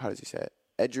 How does he say it?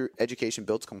 Education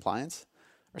builds compliance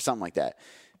or something like that.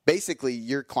 Basically,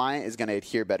 your client is going to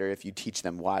adhere better if you teach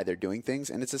them why they're doing things.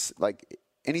 And it's just like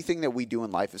anything that we do in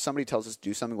life, if somebody tells us to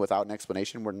do something without an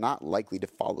explanation, we're not likely to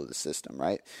follow the system,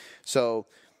 right? So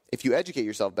if you educate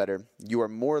yourself better, you are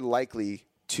more likely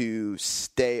to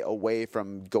stay away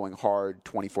from going hard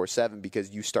 24/7 because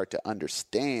you start to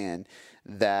understand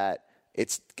that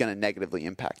it's going to negatively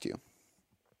impact you.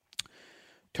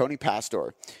 Tony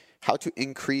Pastor. How to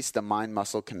increase the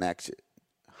mind-muscle connection.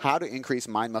 How to increase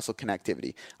mind-muscle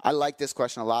connectivity. I like this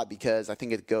question a lot because I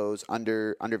think it goes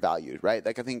undervalued, right?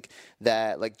 Like I think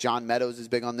that like John Meadows is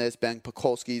big on this, Ben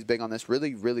Pakulski is big on this.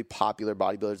 Really, really popular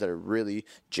bodybuilders that are really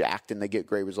jacked and they get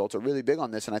great results are really big on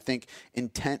this. And I think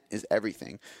intent is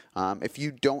everything. If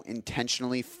you don't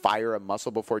intentionally fire a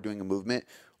muscle before doing a movement,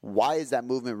 why is that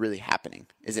movement really happening?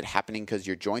 Is it happening because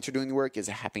your joints are doing the work? Is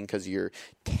it happening because your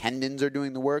tendons are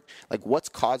doing the work? Like what's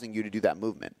causing you to do that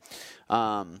movement?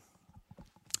 And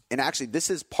actually, this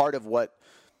is part of what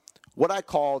I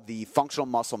call the functional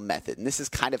muscle method. And this is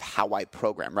kind of how I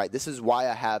program, right? This is why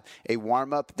I have a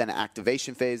warm-up, then an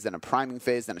activation phase, then a priming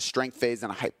phase, then a strength phase,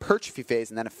 then a hypertrophy phase,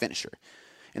 and then a finisher.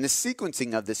 And the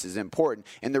sequencing of this is important.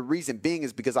 And the reason being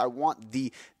is because I want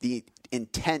the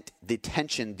intent, the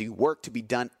tension, the work to be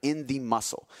done in the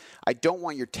muscle. I don't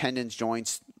want your tendons,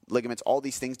 joints, ligaments, all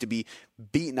these things to be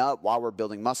beaten up while we're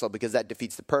building muscle because that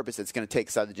defeats the purpose. It's going to take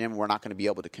us out of the gym and we're not going to be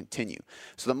able to continue.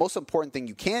 So the most important thing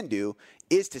you can do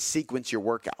is to sequence your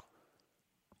workout.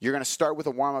 You're going to start with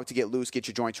a warm-up to get loose, get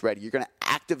your joints ready. You're going to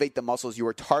activate the muscles you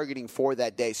are targeting for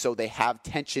that day so they have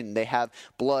tension, they have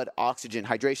blood, oxygen,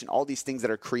 hydration, all these things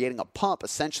that are creating a pump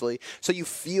essentially so you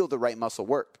feel the right muscle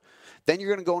work. Then you're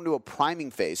going to go into a priming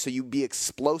phase so you be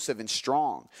explosive and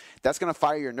strong. That's going to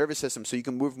fire your nervous system so you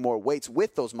can move more weights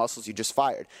with those muscles you just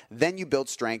fired. Then you build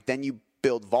strength, then you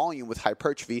build volume with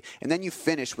hypertrophy, and then you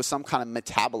finish with some kind of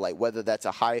metabolite, whether that's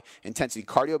a high-intensity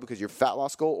cardio because your fat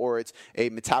loss goal, or it's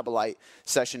a metabolite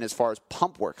session as far as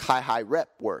pump work, high rep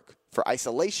work for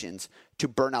isolations to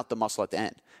burn out the muscle at the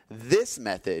end. This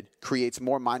method creates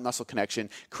more mind-muscle connection,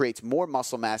 creates more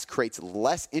muscle mass, creates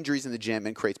less injuries in the gym,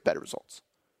 and creates better results.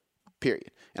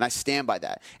 Period. And I stand by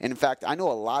that. And in fact, I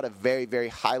know a lot of very, very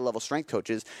high-level strength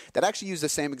coaches that actually use the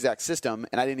same exact system,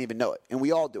 and I didn't even know it. And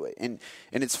we all do it. And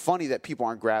it's funny that people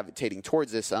aren't gravitating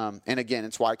towards this. And again,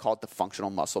 it's why I call it the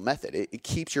functional muscle method. It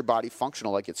keeps your body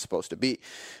functional like it's supposed to be.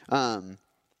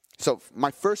 So my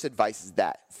first advice is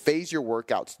that phase your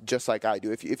workouts just like I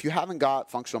do. If you haven't got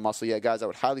Functional Muscle yet, guys, I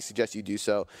would highly suggest you do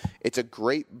so. It's a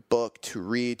great book to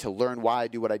read, to learn why I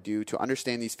do what I do, to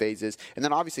understand these phases, and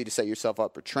then obviously to set yourself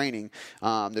up for training.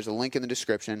 There's a link in the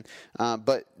description.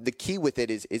 But the key with it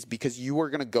is because you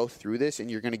are going to go through this and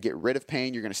you're going to get rid of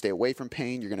pain, you're going to stay away from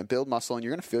pain, you're going to build muscle, and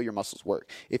you're going to feel your muscles work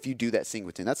if you do that sync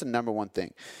routine. That's the number one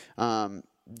thing.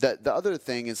 The other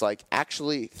thing is like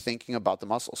actually thinking about the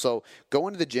muscle. So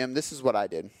going to the gym, this is what I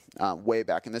did way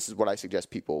back, and this is what I suggest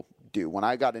people do. When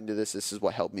I got into this is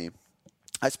what helped me.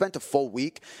 I spent a full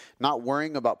week not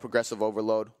worrying about progressive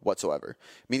overload whatsoever.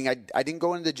 Meaning I didn't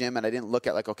go into the gym and I didn't look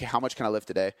at like, okay, how much can I lift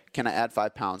today? Can I add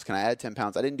 5 pounds? Can I add 10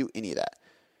 pounds? I didn't do any of that.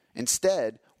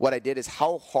 Instead, what I did is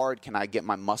how hard can I get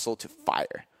my muscle to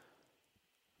fire?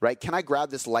 Right? Can I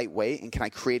grab this light weight and can I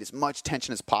create as much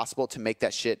tension as possible to make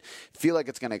that shit feel like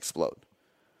it's going to explode?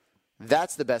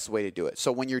 That's the best way to do it.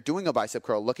 So when you're doing a bicep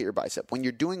curl, look at your bicep. When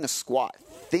you're doing a squat,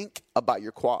 think about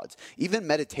your quads. Even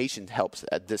meditation helps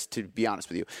at this, to be honest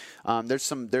with you. There's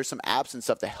some apps and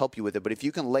stuff that help you with it. But if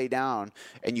you can lay down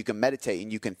and you can meditate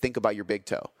and you can think about your big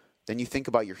toe, then you think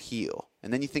about your heel,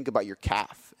 and then you think about your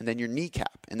calf, and then your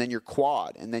kneecap, and then your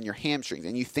quad, and then your hamstrings,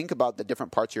 and you think about the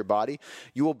different parts of your body,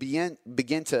 you will begin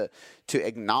to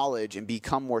acknowledge and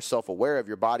become more self-aware of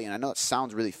your body. And I know it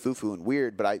sounds really foo-foo and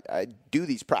weird, but I do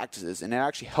these practices, and it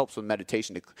actually helps with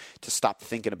meditation to stop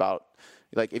thinking about.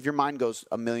 Like, if your mind goes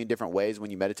a million different ways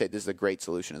when you meditate, this is a great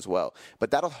solution as well.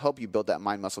 But that'll help you build that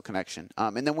mind-muscle connection.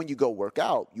 And then when you go work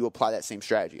out, you apply that same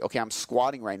strategy. Okay, I'm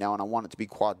squatting right now, and I want it to be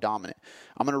quad dominant.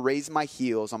 I'm going to raise my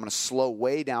heels. I'm going to slow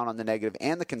way down on the negative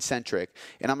and the concentric,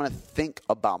 and I'm going to think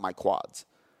about my quads.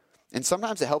 And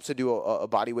sometimes it helps to do a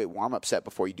body weight warm-up set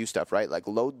before you do stuff, right? Like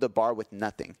load the bar with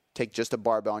nothing. Take just a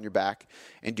barbell on your back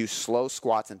and do slow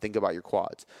squats and think about your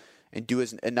quads. And do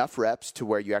enough reps to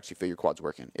where you actually feel your quads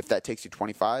working. If that takes you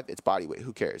 25, it's body weight.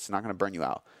 Who cares? It's not going to burn you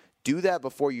out. Do that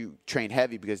before you train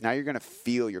heavy because now you're going to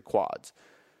feel your quads.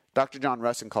 Dr. John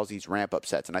Russin calls these ramp-up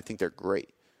sets, and I think they're great.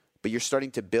 But you're starting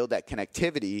to build that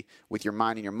connectivity with your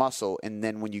mind and your muscle, and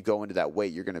then when you go into that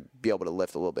weight, you're going to be able to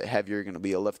lift a little bit heavier, you're going to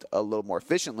be able to lift a little more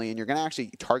efficiently, and you're going to actually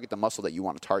target the muscle that you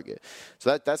want to target.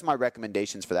 So that's my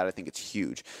recommendations for that. I think it's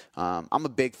huge. I'm a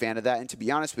big fan of that, and to be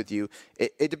honest with you,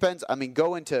 it depends. I mean,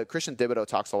 go into Christian Thibodeau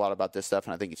talks a lot about this stuff,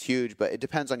 and I think it's huge, but it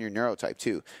depends on your neurotype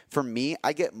too. For me,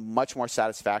 I get much more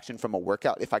satisfaction from a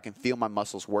workout if I can feel my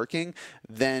muscles working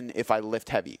than if I lift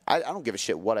heavy. I don't give a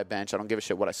shit what I bench. I don't give a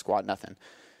shit what I squat, nothing.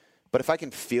 But if I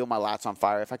can feel my lats on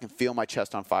fire, if I can feel my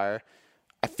chest on fire,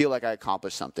 I feel like I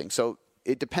accomplished something. So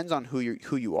it depends on who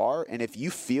you are. And if you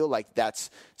feel like that's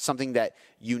something that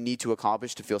you need to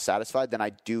accomplish to feel satisfied, then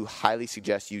I do highly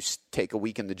suggest you take a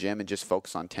week in the gym and just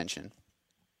focus on tension.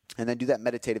 And then do that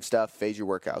meditative stuff, phase your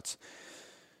workouts.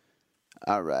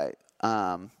 All right.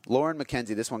 Lauren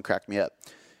McKenzie, this one cracked me up.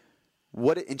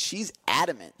 And she's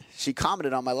adamant. She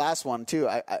commented on my last one too.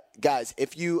 Guys,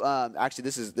 if you actually,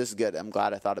 this is good. I'm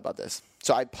glad I thought about this.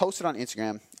 So I posted on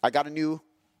Instagram. I got a new,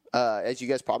 as you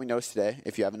guys probably noticed today,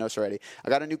 if you haven't noticed already, I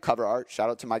got a new cover art. Shout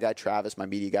out to my guy Travis, my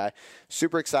media guy.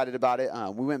 Super excited about it.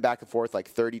 We went back and forth like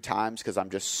 30 times because I'm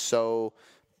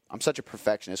such a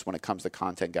perfectionist when it comes to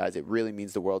content, guys. It really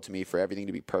means the world to me for everything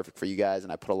to be perfect for you guys,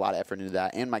 and I put a lot of effort into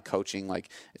that and my coaching. Like,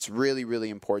 it's really, really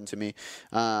important to me.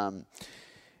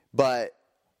 But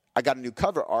I got a new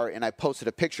cover art, and I posted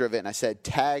a picture of it, and I said,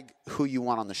 tag who you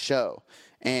want on the show.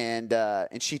 And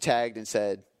she tagged and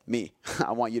said, me.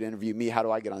 I want you to interview me. How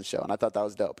do I get on the show? And I thought that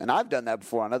was dope. And I've done that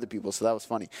before on other people, so that was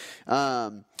funny.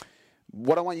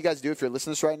 What I want you guys to do, if you're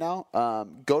listening to this right now,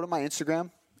 go to my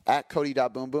Instagram,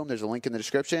 @Cody.boomboom. There's a link in the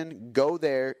description. Go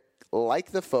there.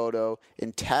 Like the photo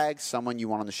and tag someone you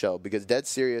want on the show, because dead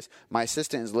serious, my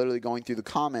assistant is literally going through the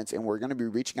comments and we're going to be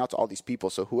reaching out to all these people.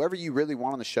 So whoever you really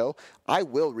want on the show, I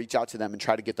will reach out to them and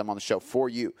try to get them on the show for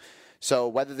you. So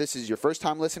whether this is your first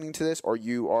time listening to this or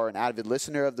you are an avid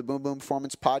listener of the Boom Boom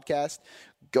Performance podcast,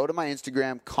 go to my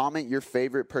Instagram, comment your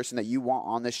favorite person that you want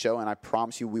on this show, and I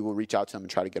promise you we will reach out to them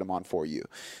and try to get them on for you.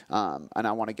 And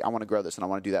I want to grow this, and I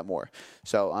want to do that more.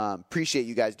 So appreciate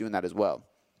you guys doing that as well.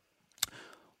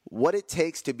 What it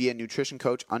takes to be a nutrition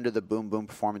coach under the Boom Boom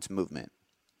Performance movement.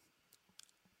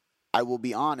 I will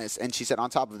be honest, and she said on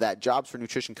top of that, jobs for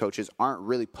nutrition coaches aren't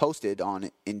really posted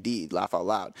on Indeed, laugh out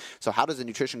loud. So how does a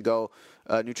nutrition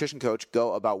coach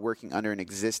go about working under an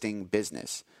existing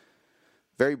business?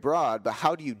 Very broad, but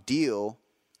how do you deal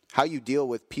how you deal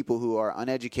with people who are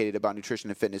uneducated about nutrition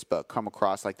and fitness but come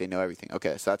across like they know everything.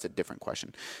 Okay, so that's a different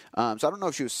question. So I don't know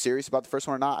if she was serious about the first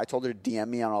one or not. I told her to DM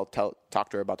me and I'll talk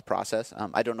to her about the process.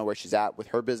 I don't know where she's at with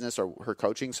her business or her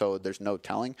coaching, so there's no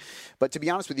telling. But to be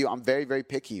honest with you, I'm very, very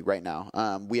picky right now.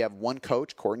 We have one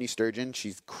coach, Courtney Sturgeon.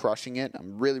 She's crushing it.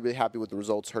 I'm really, really happy with the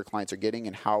results her clients are getting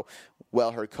and how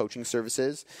well her coaching service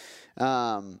is.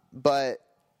 But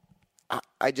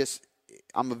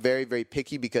I'm very, very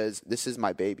picky because this is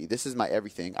my baby. This is my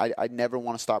everything. I never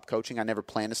want to stop coaching. I never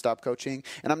plan to stop coaching.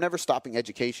 And I'm never stopping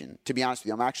education. To be honest with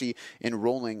you, I'm actually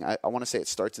enrolling. I want to say it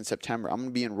starts in September. I'm going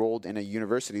to be enrolled in a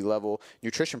university level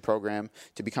nutrition program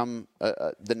to become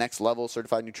the next level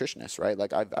certified nutritionist, right?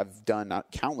 Like I've done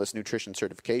countless nutrition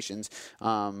certifications.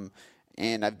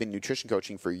 And I've been nutrition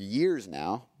coaching for years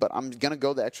now, but I'm going to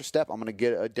go the extra step. I'm going to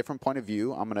get a different point of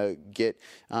view. I'm going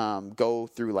to go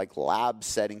through like lab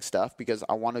setting stuff because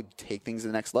I want to take things to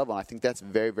the next level. And I think that's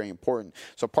very, very important.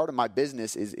 So part of my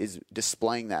business is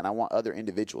displaying that, and I want other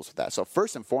individuals with that. So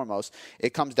first and foremost,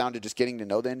 it comes down to just getting to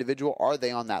know the individual. Are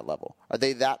they on that level? Are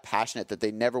they that passionate that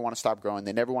they never want to stop growing?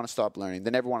 They never want to stop learning.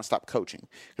 They never want to stop coaching.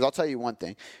 Because I'll tell you one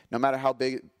thing, no matter how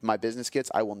big my business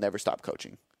gets, I will never stop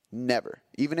coaching. Never.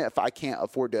 Even if I can't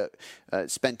afford to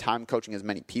spend time coaching as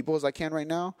many people as I can right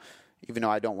now, even though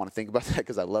I don't want to think about that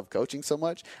because I love coaching so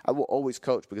much, I will always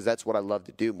coach because that's what I love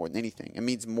to do more than anything. It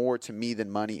means more to me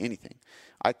than money, anything.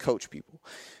 I coach people.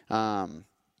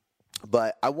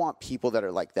 But I want people that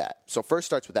are like that. So first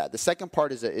starts with that. The second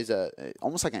part is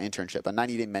almost like an internship, a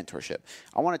 90-day mentorship.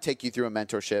 I want to take you through a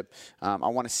mentorship.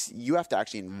 You have to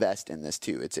actually invest in this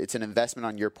too. It's an investment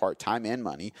on your part, time and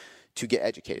money, to get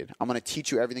educated. I'm going to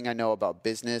teach you everything I know about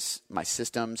business, my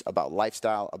systems, about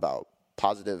lifestyle, about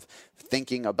positive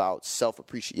thinking, about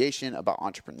self-appreciation, about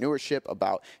entrepreneurship,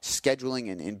 about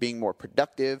scheduling and being more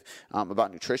productive,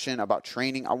 about nutrition, about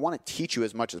training. I want to teach you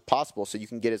as much as possible so you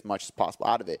can get as much as possible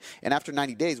out of it. And after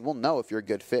 90 days, we'll know if you're a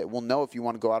good fit. We'll know if you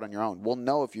want to go out on your own. We'll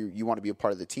know if you want to be a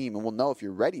part of the team, and we'll know if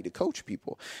you're ready to coach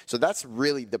people. So that's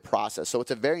really the process. So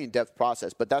it's a very in-depth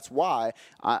process, but that's why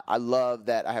I love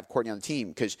that I have Courtney on the team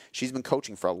because she's been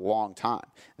coaching for a long time.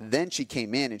 Then she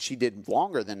came in and she did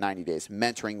longer than 90 days,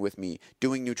 mentoring with me,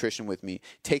 doing nutrition with me,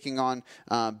 taking on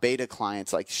beta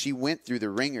clients. Like she went through the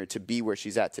ringer to be where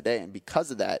she's at today. And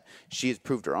because of that, she has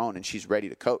proved her own and she's ready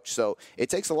to coach. So it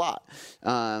takes a lot.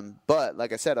 But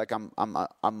like I said, like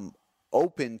I'm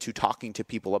open to talking to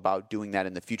people about doing that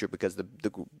in the future because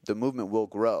the movement will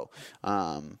grow.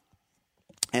 And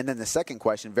then the second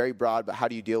question, very broad, but how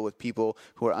do you deal with people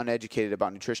who are uneducated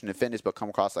about nutrition and fitness but come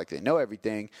across like they know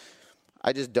everything?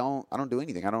 I don't do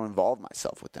anything. I don't involve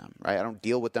myself with them, right? I don't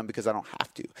deal with them because I don't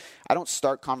have to. I don't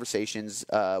start conversations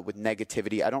with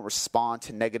negativity. I don't respond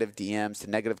to negative DMs, to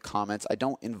negative comments. I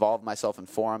don't involve myself in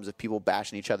forums of people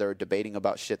bashing each other or debating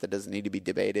about shit that doesn't need to be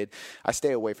debated. I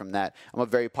stay away from that. I'm a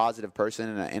very positive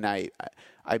person, and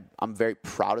I'm very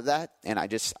proud of that, and I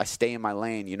stay in my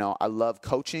lane. You know, I love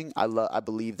coaching. I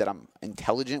believe that I'm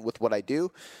intelligent with what I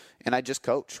do, and I just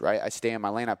coach, right? I stay in my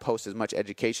lane. I post as much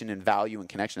education and value and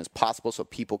connection as possible so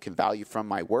people can value from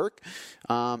my work,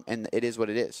 and it is what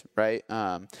it is, right?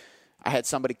 I had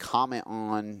somebody comment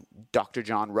on Dr.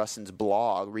 John Russin's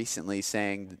blog recently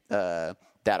saying that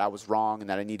I was wrong and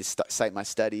that I need to cite my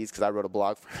studies because I wrote a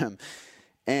blog for him,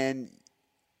 and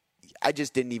I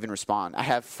just didn't even respond. I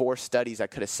have 4 studies I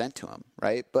could have sent to him,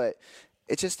 right? But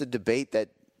it's just a debate that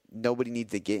nobody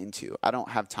needs to get into. I don't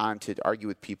have time to argue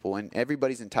with people, and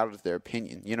everybody's entitled to their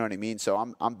opinion. You know what I mean?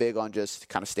 So I'm big on just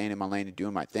kind of staying in my lane and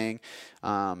doing my thing,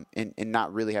 and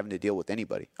not really having to deal with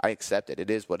anybody. I accept it. It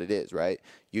is what it is, right?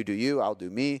 You do you, I'll do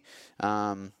me.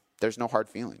 There's no hard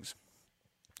feelings.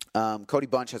 Cody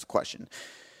Bunch has a question.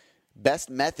 Best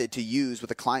method to use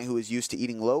with a client who is used to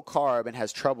eating low carb and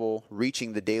has trouble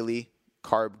reaching the daily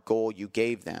carb goal you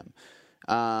gave them.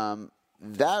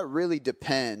 That really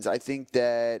depends. I think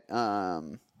that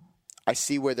I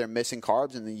see where they're missing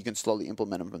carbs, and then you can slowly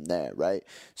implement them from there, right?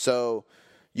 So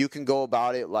you can go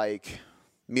about it like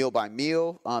meal by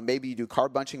meal. Maybe you do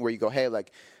carb bunching where you go, hey,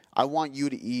 like I want you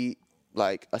to eat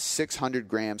like a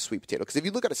 600-gram sweet potato. Because if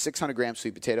you look at a 600-gram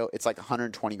sweet potato, it's like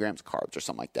 120 grams of carbs or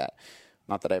something like that.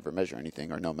 Not that I ever measure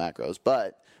anything or know macros,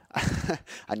 but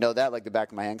I know that like the back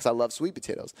of my hand because I love sweet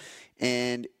potatoes.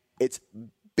 And it's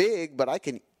big, but I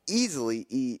can easily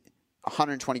eat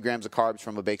 120 grams of carbs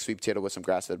from a baked sweet potato with some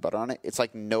grass-fed butter on it. It's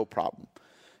like no problem.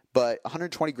 But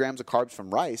 120 grams of carbs from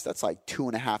rice, that's like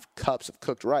 2.5 cups of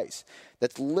cooked rice.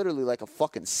 That's literally like a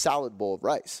fucking salad bowl of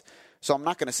rice. So I'm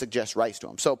not going to suggest rice to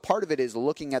them. So part of it is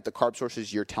looking at the carb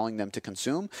sources you're telling them to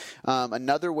consume.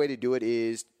 Another way to do it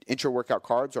is intra-workout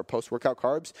carbs or post-workout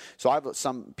carbs. So I have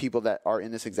some people that are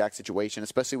in this exact situation,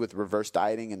 especially with reverse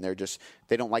dieting, and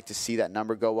they don't like to see that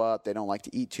number go up. They don't like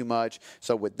to eat too much.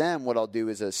 So with them, what I'll do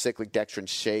is a cyclic dextrin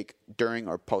shake during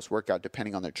or post-workout,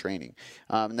 depending on their training.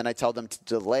 And then I tell them to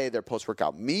delay their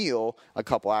post-workout meal a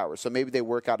couple hours. So maybe they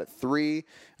work out at 3,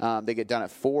 they get done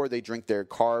at 4, they drink their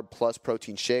carb plus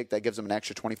protein shake. That gives them an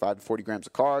extra 25 to 40 grams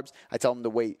of carbs. I tell them to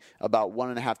wait about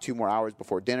 1.5, 2 more hours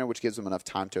before dinner, which gives them enough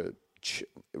time to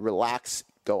relax,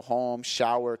 go home,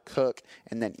 shower, cook,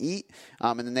 and then eat.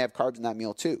 And then they have carbs in that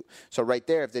meal too. So right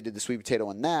there, if they did the sweet potato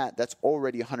and that's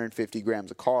already 150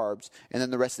 grams of carbs. And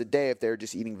then the rest of the day, if they're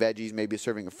just eating veggies, maybe a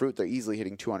serving of fruit, they're easily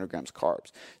hitting 200 grams of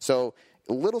carbs. So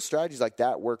little strategies like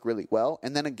that work really well.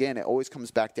 And then again, it always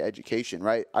comes back to education,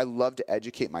 right? I love to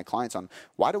educate my clients on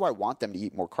why do I want them to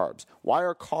eat more carbs? Why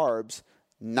are carbs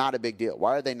not a big deal?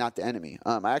 Why are they not the enemy?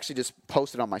 I actually just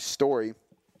posted on my story.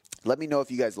 Let me know if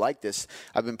you guys like this.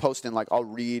 I've been posting, I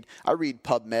read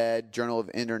PubMed, Journal of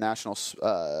International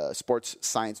Sports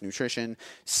Science Nutrition,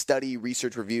 study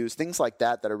research reviews, things like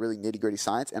that are really nitty-gritty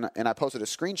science. And I posted a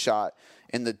screenshot,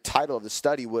 and the title of the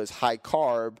study was high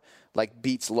carb,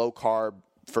 beats low carb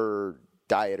for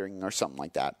dieting or something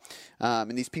like that.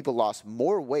 And these people lost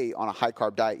more weight on a high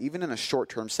carb diet, even in a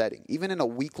short-term setting, even in a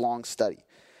week-long study.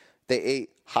 They ate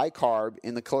high carb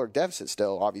in the caloric deficit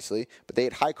still, obviously, but they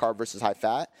ate high carb versus high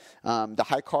fat. The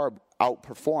high carb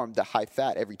outperformed the high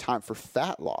fat every time for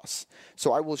fat loss.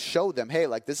 So I will show them, hey,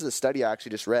 this is a study I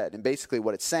actually just read, and basically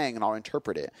what it's saying, and I'll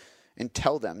interpret it and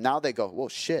tell them. Now they go, well,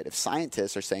 shit, if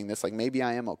scientists are saying this, maybe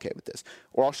I am okay with this.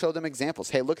 Or I'll show them examples.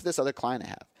 Hey, look at this other client I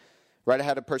have. Right, I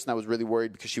had a person that was really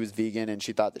worried because she was vegan and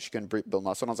she thought that she couldn't build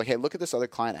muscle. And I was like, hey, look at this other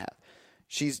client I have.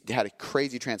 She's had a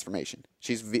crazy transformation.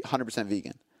 She's 100%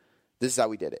 vegan. This is how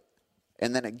we did it.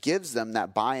 And then it gives them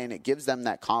that buy-in. It gives them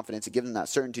that confidence. It gives them that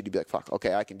certainty to be like, fuck,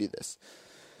 okay, I can do this.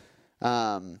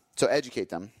 So educate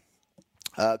them.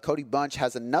 Cody Bunch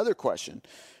has another question.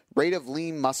 Rate of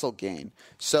lean muscle gain.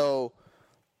 So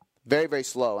very, very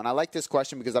slow. And I like this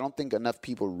question because I don't think enough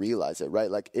people realize it,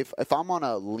 right? If I'm on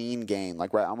a lean gain, I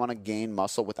want to gain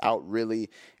muscle without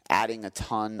really adding a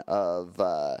ton of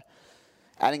body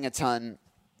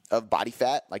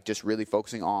fat, just really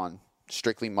focusing on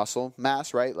strictly muscle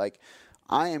mass, right?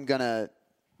 I am going to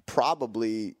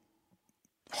probably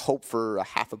hope for a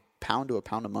half a pound to a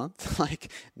pound a month.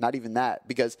 Not even that,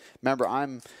 because remember,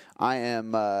 I've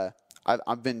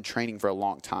been training for a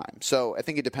long time. So I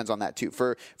think it depends on that too.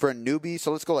 For a newbie,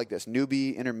 so let's go like this: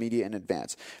 newbie, intermediate, and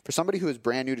advanced. For somebody who is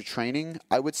brand new to training,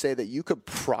 I would say that you could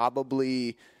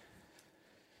probably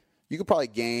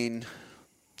gain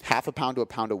half a pound to a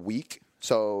pound a week.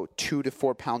 So 2 to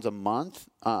 4 pounds a month,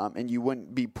 and you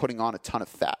wouldn't be putting on a ton of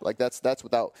fat. That's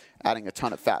without adding a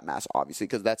ton of fat mass, obviously,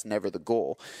 because that's never the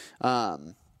goal.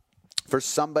 For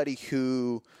somebody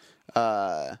who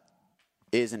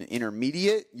is an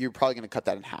intermediate, you're probably going to cut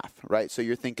that in half, right? So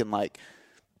you're thinking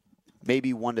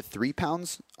maybe 1 to 3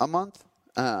 pounds a month.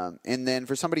 And then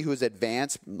for somebody who is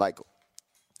advanced,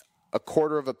 a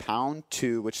quarter of a pound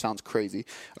to, which sounds crazy,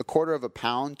 a quarter of a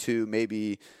pound to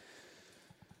maybe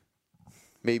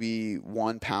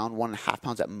 1 pound, 1.5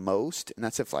 pounds at most, and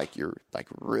that's if you're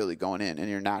really going in and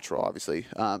you're natural, obviously.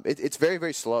 It's very,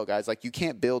 very slow, guys. You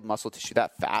can't build muscle tissue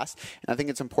that fast, and I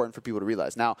think it's important for people to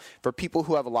realize. Now, for people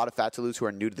who have a lot of fat to lose who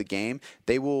are new to the game,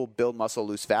 they will build muscle,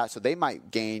 lose fat, so they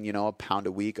might gain a pound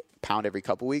a week, pound every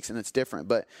couple weeks, and it's different.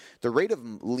 But the rate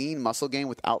of lean muscle gain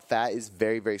without fat is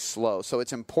very, very slow. So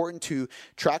it's important to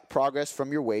track progress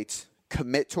from your weights,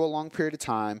 commit to a long period of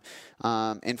time,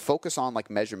 and focus on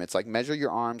measurements, measure your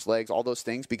arms, legs, all those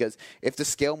things, because if the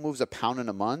scale moves a pound in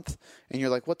a month and you're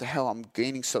like, what the hell, I'm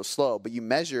gaining so slow, but you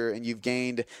measure and you've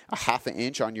gained a half an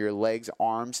inch on your legs,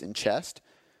 arms, and chest,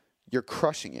 you're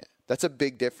crushing it. That's a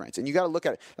big difference. And you got to look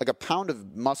at it. A pound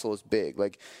of muscle is big.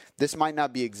 This might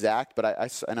not be exact, but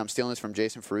and I'm stealing this from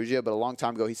Jason Ferrugia, but a long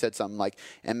time ago he said something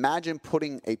imagine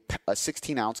putting a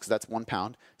 16 ounce, because that's 1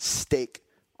 pound, steak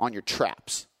on your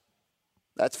traps.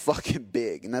 That's fucking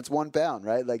big, and that's 1 pound,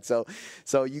 right? So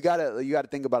you gotta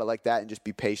think about it like that, and just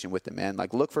be patient with it, man.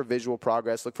 Look for visual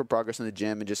progress, look for progress in the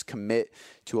gym, and just commit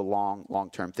to a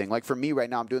long-term thing. For me right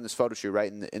now, I'm doing this photo shoot,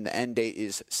 right? And the end date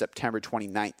is September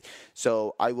 29th.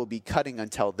 So I will be cutting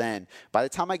until then. By the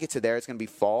time I get to there, it's gonna be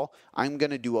fall. I'm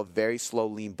gonna do a very slow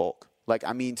lean bulk.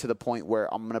 To the point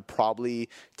where I'm going to probably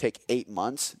take 8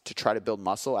 months to try to build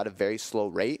muscle at a very slow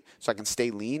rate so I can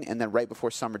stay lean, and then right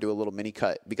before summer do a little mini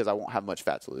cut because I won't have much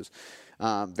fat to lose.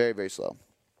 Very, very slow.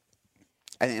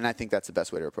 And I think that's the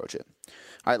best way to approach it.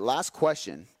 All right, last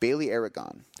question. Bailey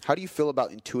Aragon. How do you feel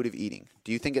about intuitive eating?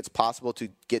 Do you think it's possible to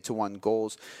get to one's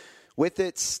goals with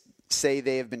it? say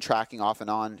they have been tracking off and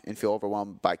on and feel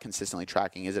overwhelmed by consistently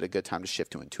tracking, is it a good time to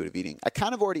shift to intuitive eating? I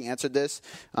kind of already answered this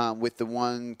with the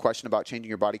one question about changing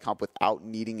your body comp without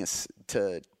needing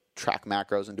to track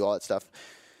macros and do all that stuff.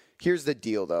 Here's the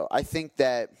deal, though. I think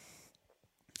that,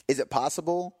 is it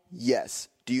possible? Yes.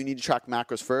 Do you need to track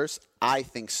macros first? I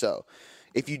think so.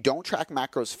 If you don't track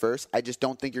macros first, I just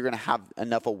don't think you're going to have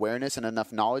enough awareness and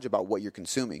enough knowledge about what you're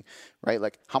consuming, right?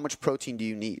 Like, how much protein do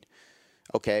you need?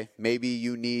 Okay, maybe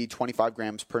you need 25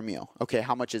 grams per meal. Okay,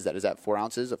 how much is that? Is that 4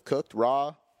 ounces of cooked,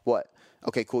 raw? What?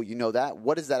 Okay, cool. You know that.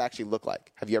 What does that actually look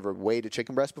like? Have you ever weighed a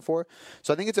chicken breast before?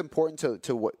 So I think it's important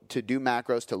to do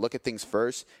macros, to look at things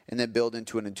first, and then build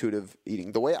into an intuitive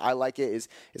eating. The way I like it is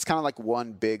it's kind of like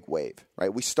one big wave,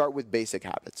 right? We start with basic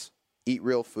habits. Eat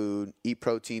real food, eat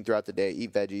protein throughout the day,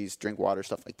 eat veggies, drink water,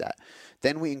 stuff like that.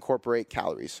 Then we incorporate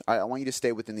calories. All right, I want you to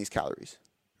stay within these calories.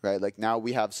 Right? Like now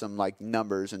we have some like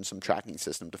numbers and some tracking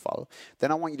system to follow.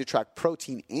 Then I want you to track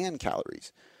protein and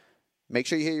calories. Make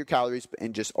sure you hit your calories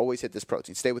and just always hit this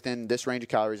protein. Stay within this range of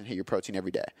calories and hit your protein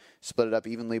every day. Split it up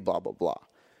evenly, blah, blah, blah.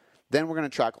 Then we're going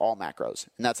to track all macros.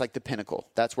 And that's like the pinnacle.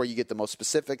 That's where you get the most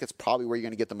specific. It's probably where you're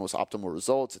going to get the most optimal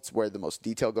results. It's where the most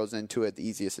detail goes into it. The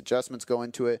easiest adjustments go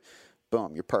into it.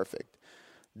 Boom, you're perfect.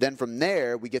 Then from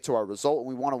there, we get to our result and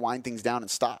we want to wind things down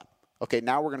and stop. Okay,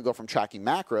 now we're going to go from tracking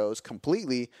macros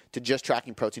completely to just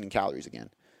tracking protein and calories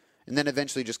again. And then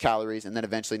eventually just calories, and then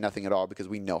eventually nothing at all because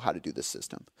we know how to do this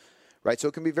system. Right? So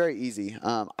it can be very easy.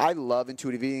 I love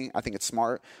intuitive eating. I think it's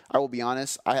smart. I will be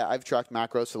honest, I've tracked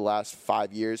macros for the last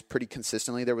 5 years pretty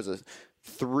consistently. There was a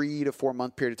 3 to 4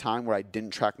 month period of time where I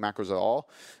didn't track macros at all.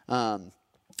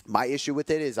 My issue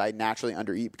with it is I naturally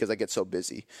undereat because I get so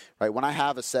busy, right? When I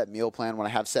have a set meal plan, when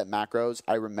I have set macros,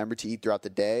 I remember to eat throughout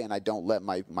the day, and I don't let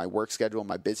my work schedule,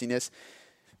 my busyness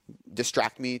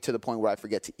distract me to the point where I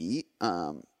forget to eat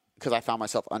because I found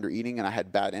myself undereating and I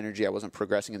had bad energy. I wasn't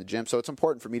progressing in the gym. So it's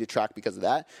important for me to track because of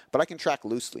that, but I can track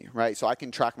loosely, right? So I can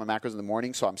track my macros in the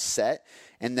morning so I'm set,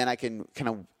 and then I can kind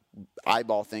of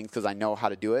eyeball things because I know how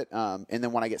to do it. And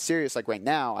then when I get serious, like right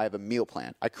now, I have a meal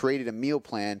plan. I created a meal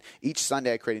plan. Each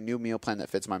Sunday, I create a new meal plan that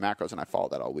fits my macros, and I follow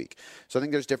that all week. So I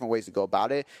think there's different ways to go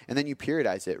about it. And then you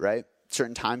periodize it, right?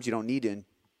 Certain times you don't need to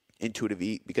intuitive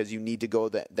eat because you need to go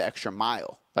the extra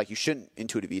mile. Like you shouldn't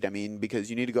intuitive eat. I mean, because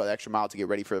you need to go the extra mile to get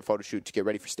ready for the photo shoot, to get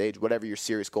ready for stage, whatever your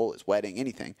serious goal is, wedding,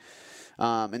 anything.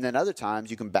 And then other times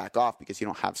you can back off because you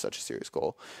don't have such a serious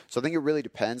goal. So I think it really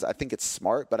depends. I think it's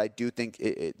smart, but I do think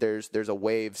there's a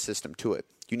wave system to it.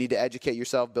 You need to educate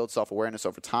yourself, build self-awareness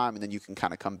over time, and then you can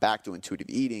kind of come back to intuitive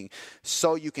eating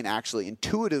so you can actually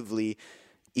intuitively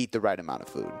eat the right amount of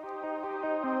food.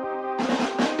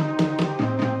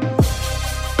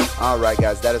 All right,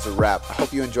 guys, that is a wrap. I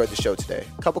hope you enjoyed the show today.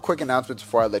 A couple quick announcements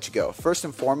before I let you go. First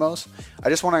and foremost, I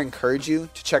just want to encourage you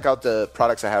to check out the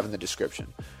products I have in the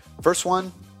description. First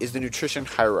one is the Nutrition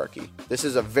Hierarchy. This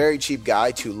is a very cheap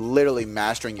guide to literally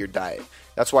mastering your diet.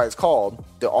 That's why it's called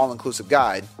the all-inclusive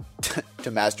guide to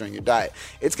mastering your diet.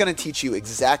 It's going to teach you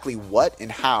exactly what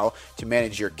and how to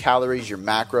manage your calories, your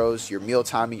macros, your meal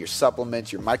timing, your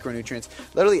supplements, your micronutrients,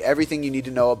 literally everything you need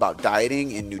to know about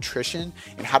dieting and nutrition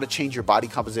and how to change your body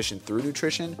composition through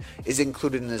nutrition is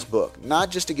included in this book.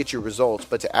 Not just to get your results,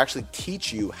 but to actually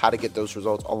teach you how to get those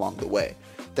results along the way.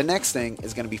 The next thing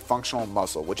is going to be Functional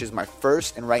Muscle, which is my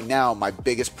first and right now my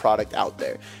biggest product out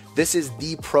there. This is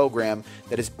the program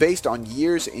that is based on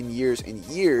years and years and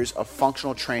years of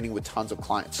functional training with tons of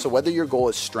clients. So whether your goal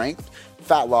is strength,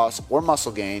 fat loss, or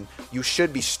muscle gain, you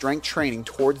should be strength training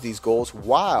towards these goals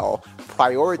while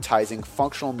prioritizing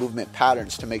functional movement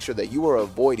patterns to make sure that you are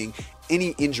avoiding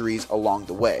any injuries along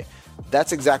the way.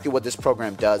 That's exactly what this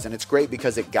program does, and it's great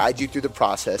because it guides you through the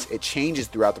process, it changes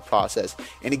throughout the process,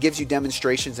 and it gives you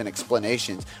demonstrations and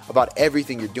explanations about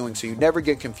everything you're doing so you never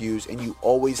get confused and you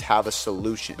always have a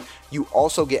solution. You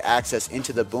also get access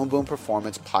into the Boom Boom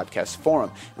Performance Podcast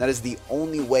Forum. That is the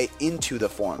only way into the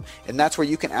forum, and that's where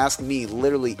you can ask me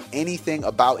literally anything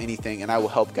about anything, and I will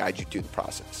help guide you through the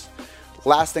process.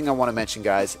 Last thing I want to mention,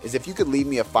 guys, is if you could leave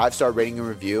me a 5-star rating and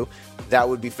review, that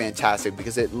would be fantastic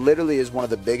because it literally is one of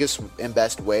the biggest and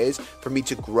best ways for me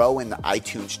to grow in the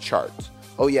iTunes charts.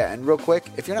 Oh yeah, and real quick,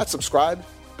 if you're not subscribed,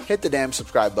 hit the damn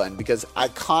subscribe button because I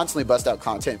constantly bust out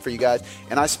content for you guys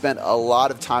and I spend a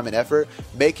lot of time and effort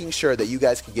making sure that you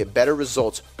guys can get better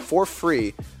results for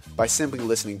free by simply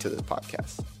listening to this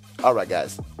podcast. All right,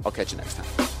 guys, I'll catch you next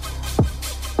time.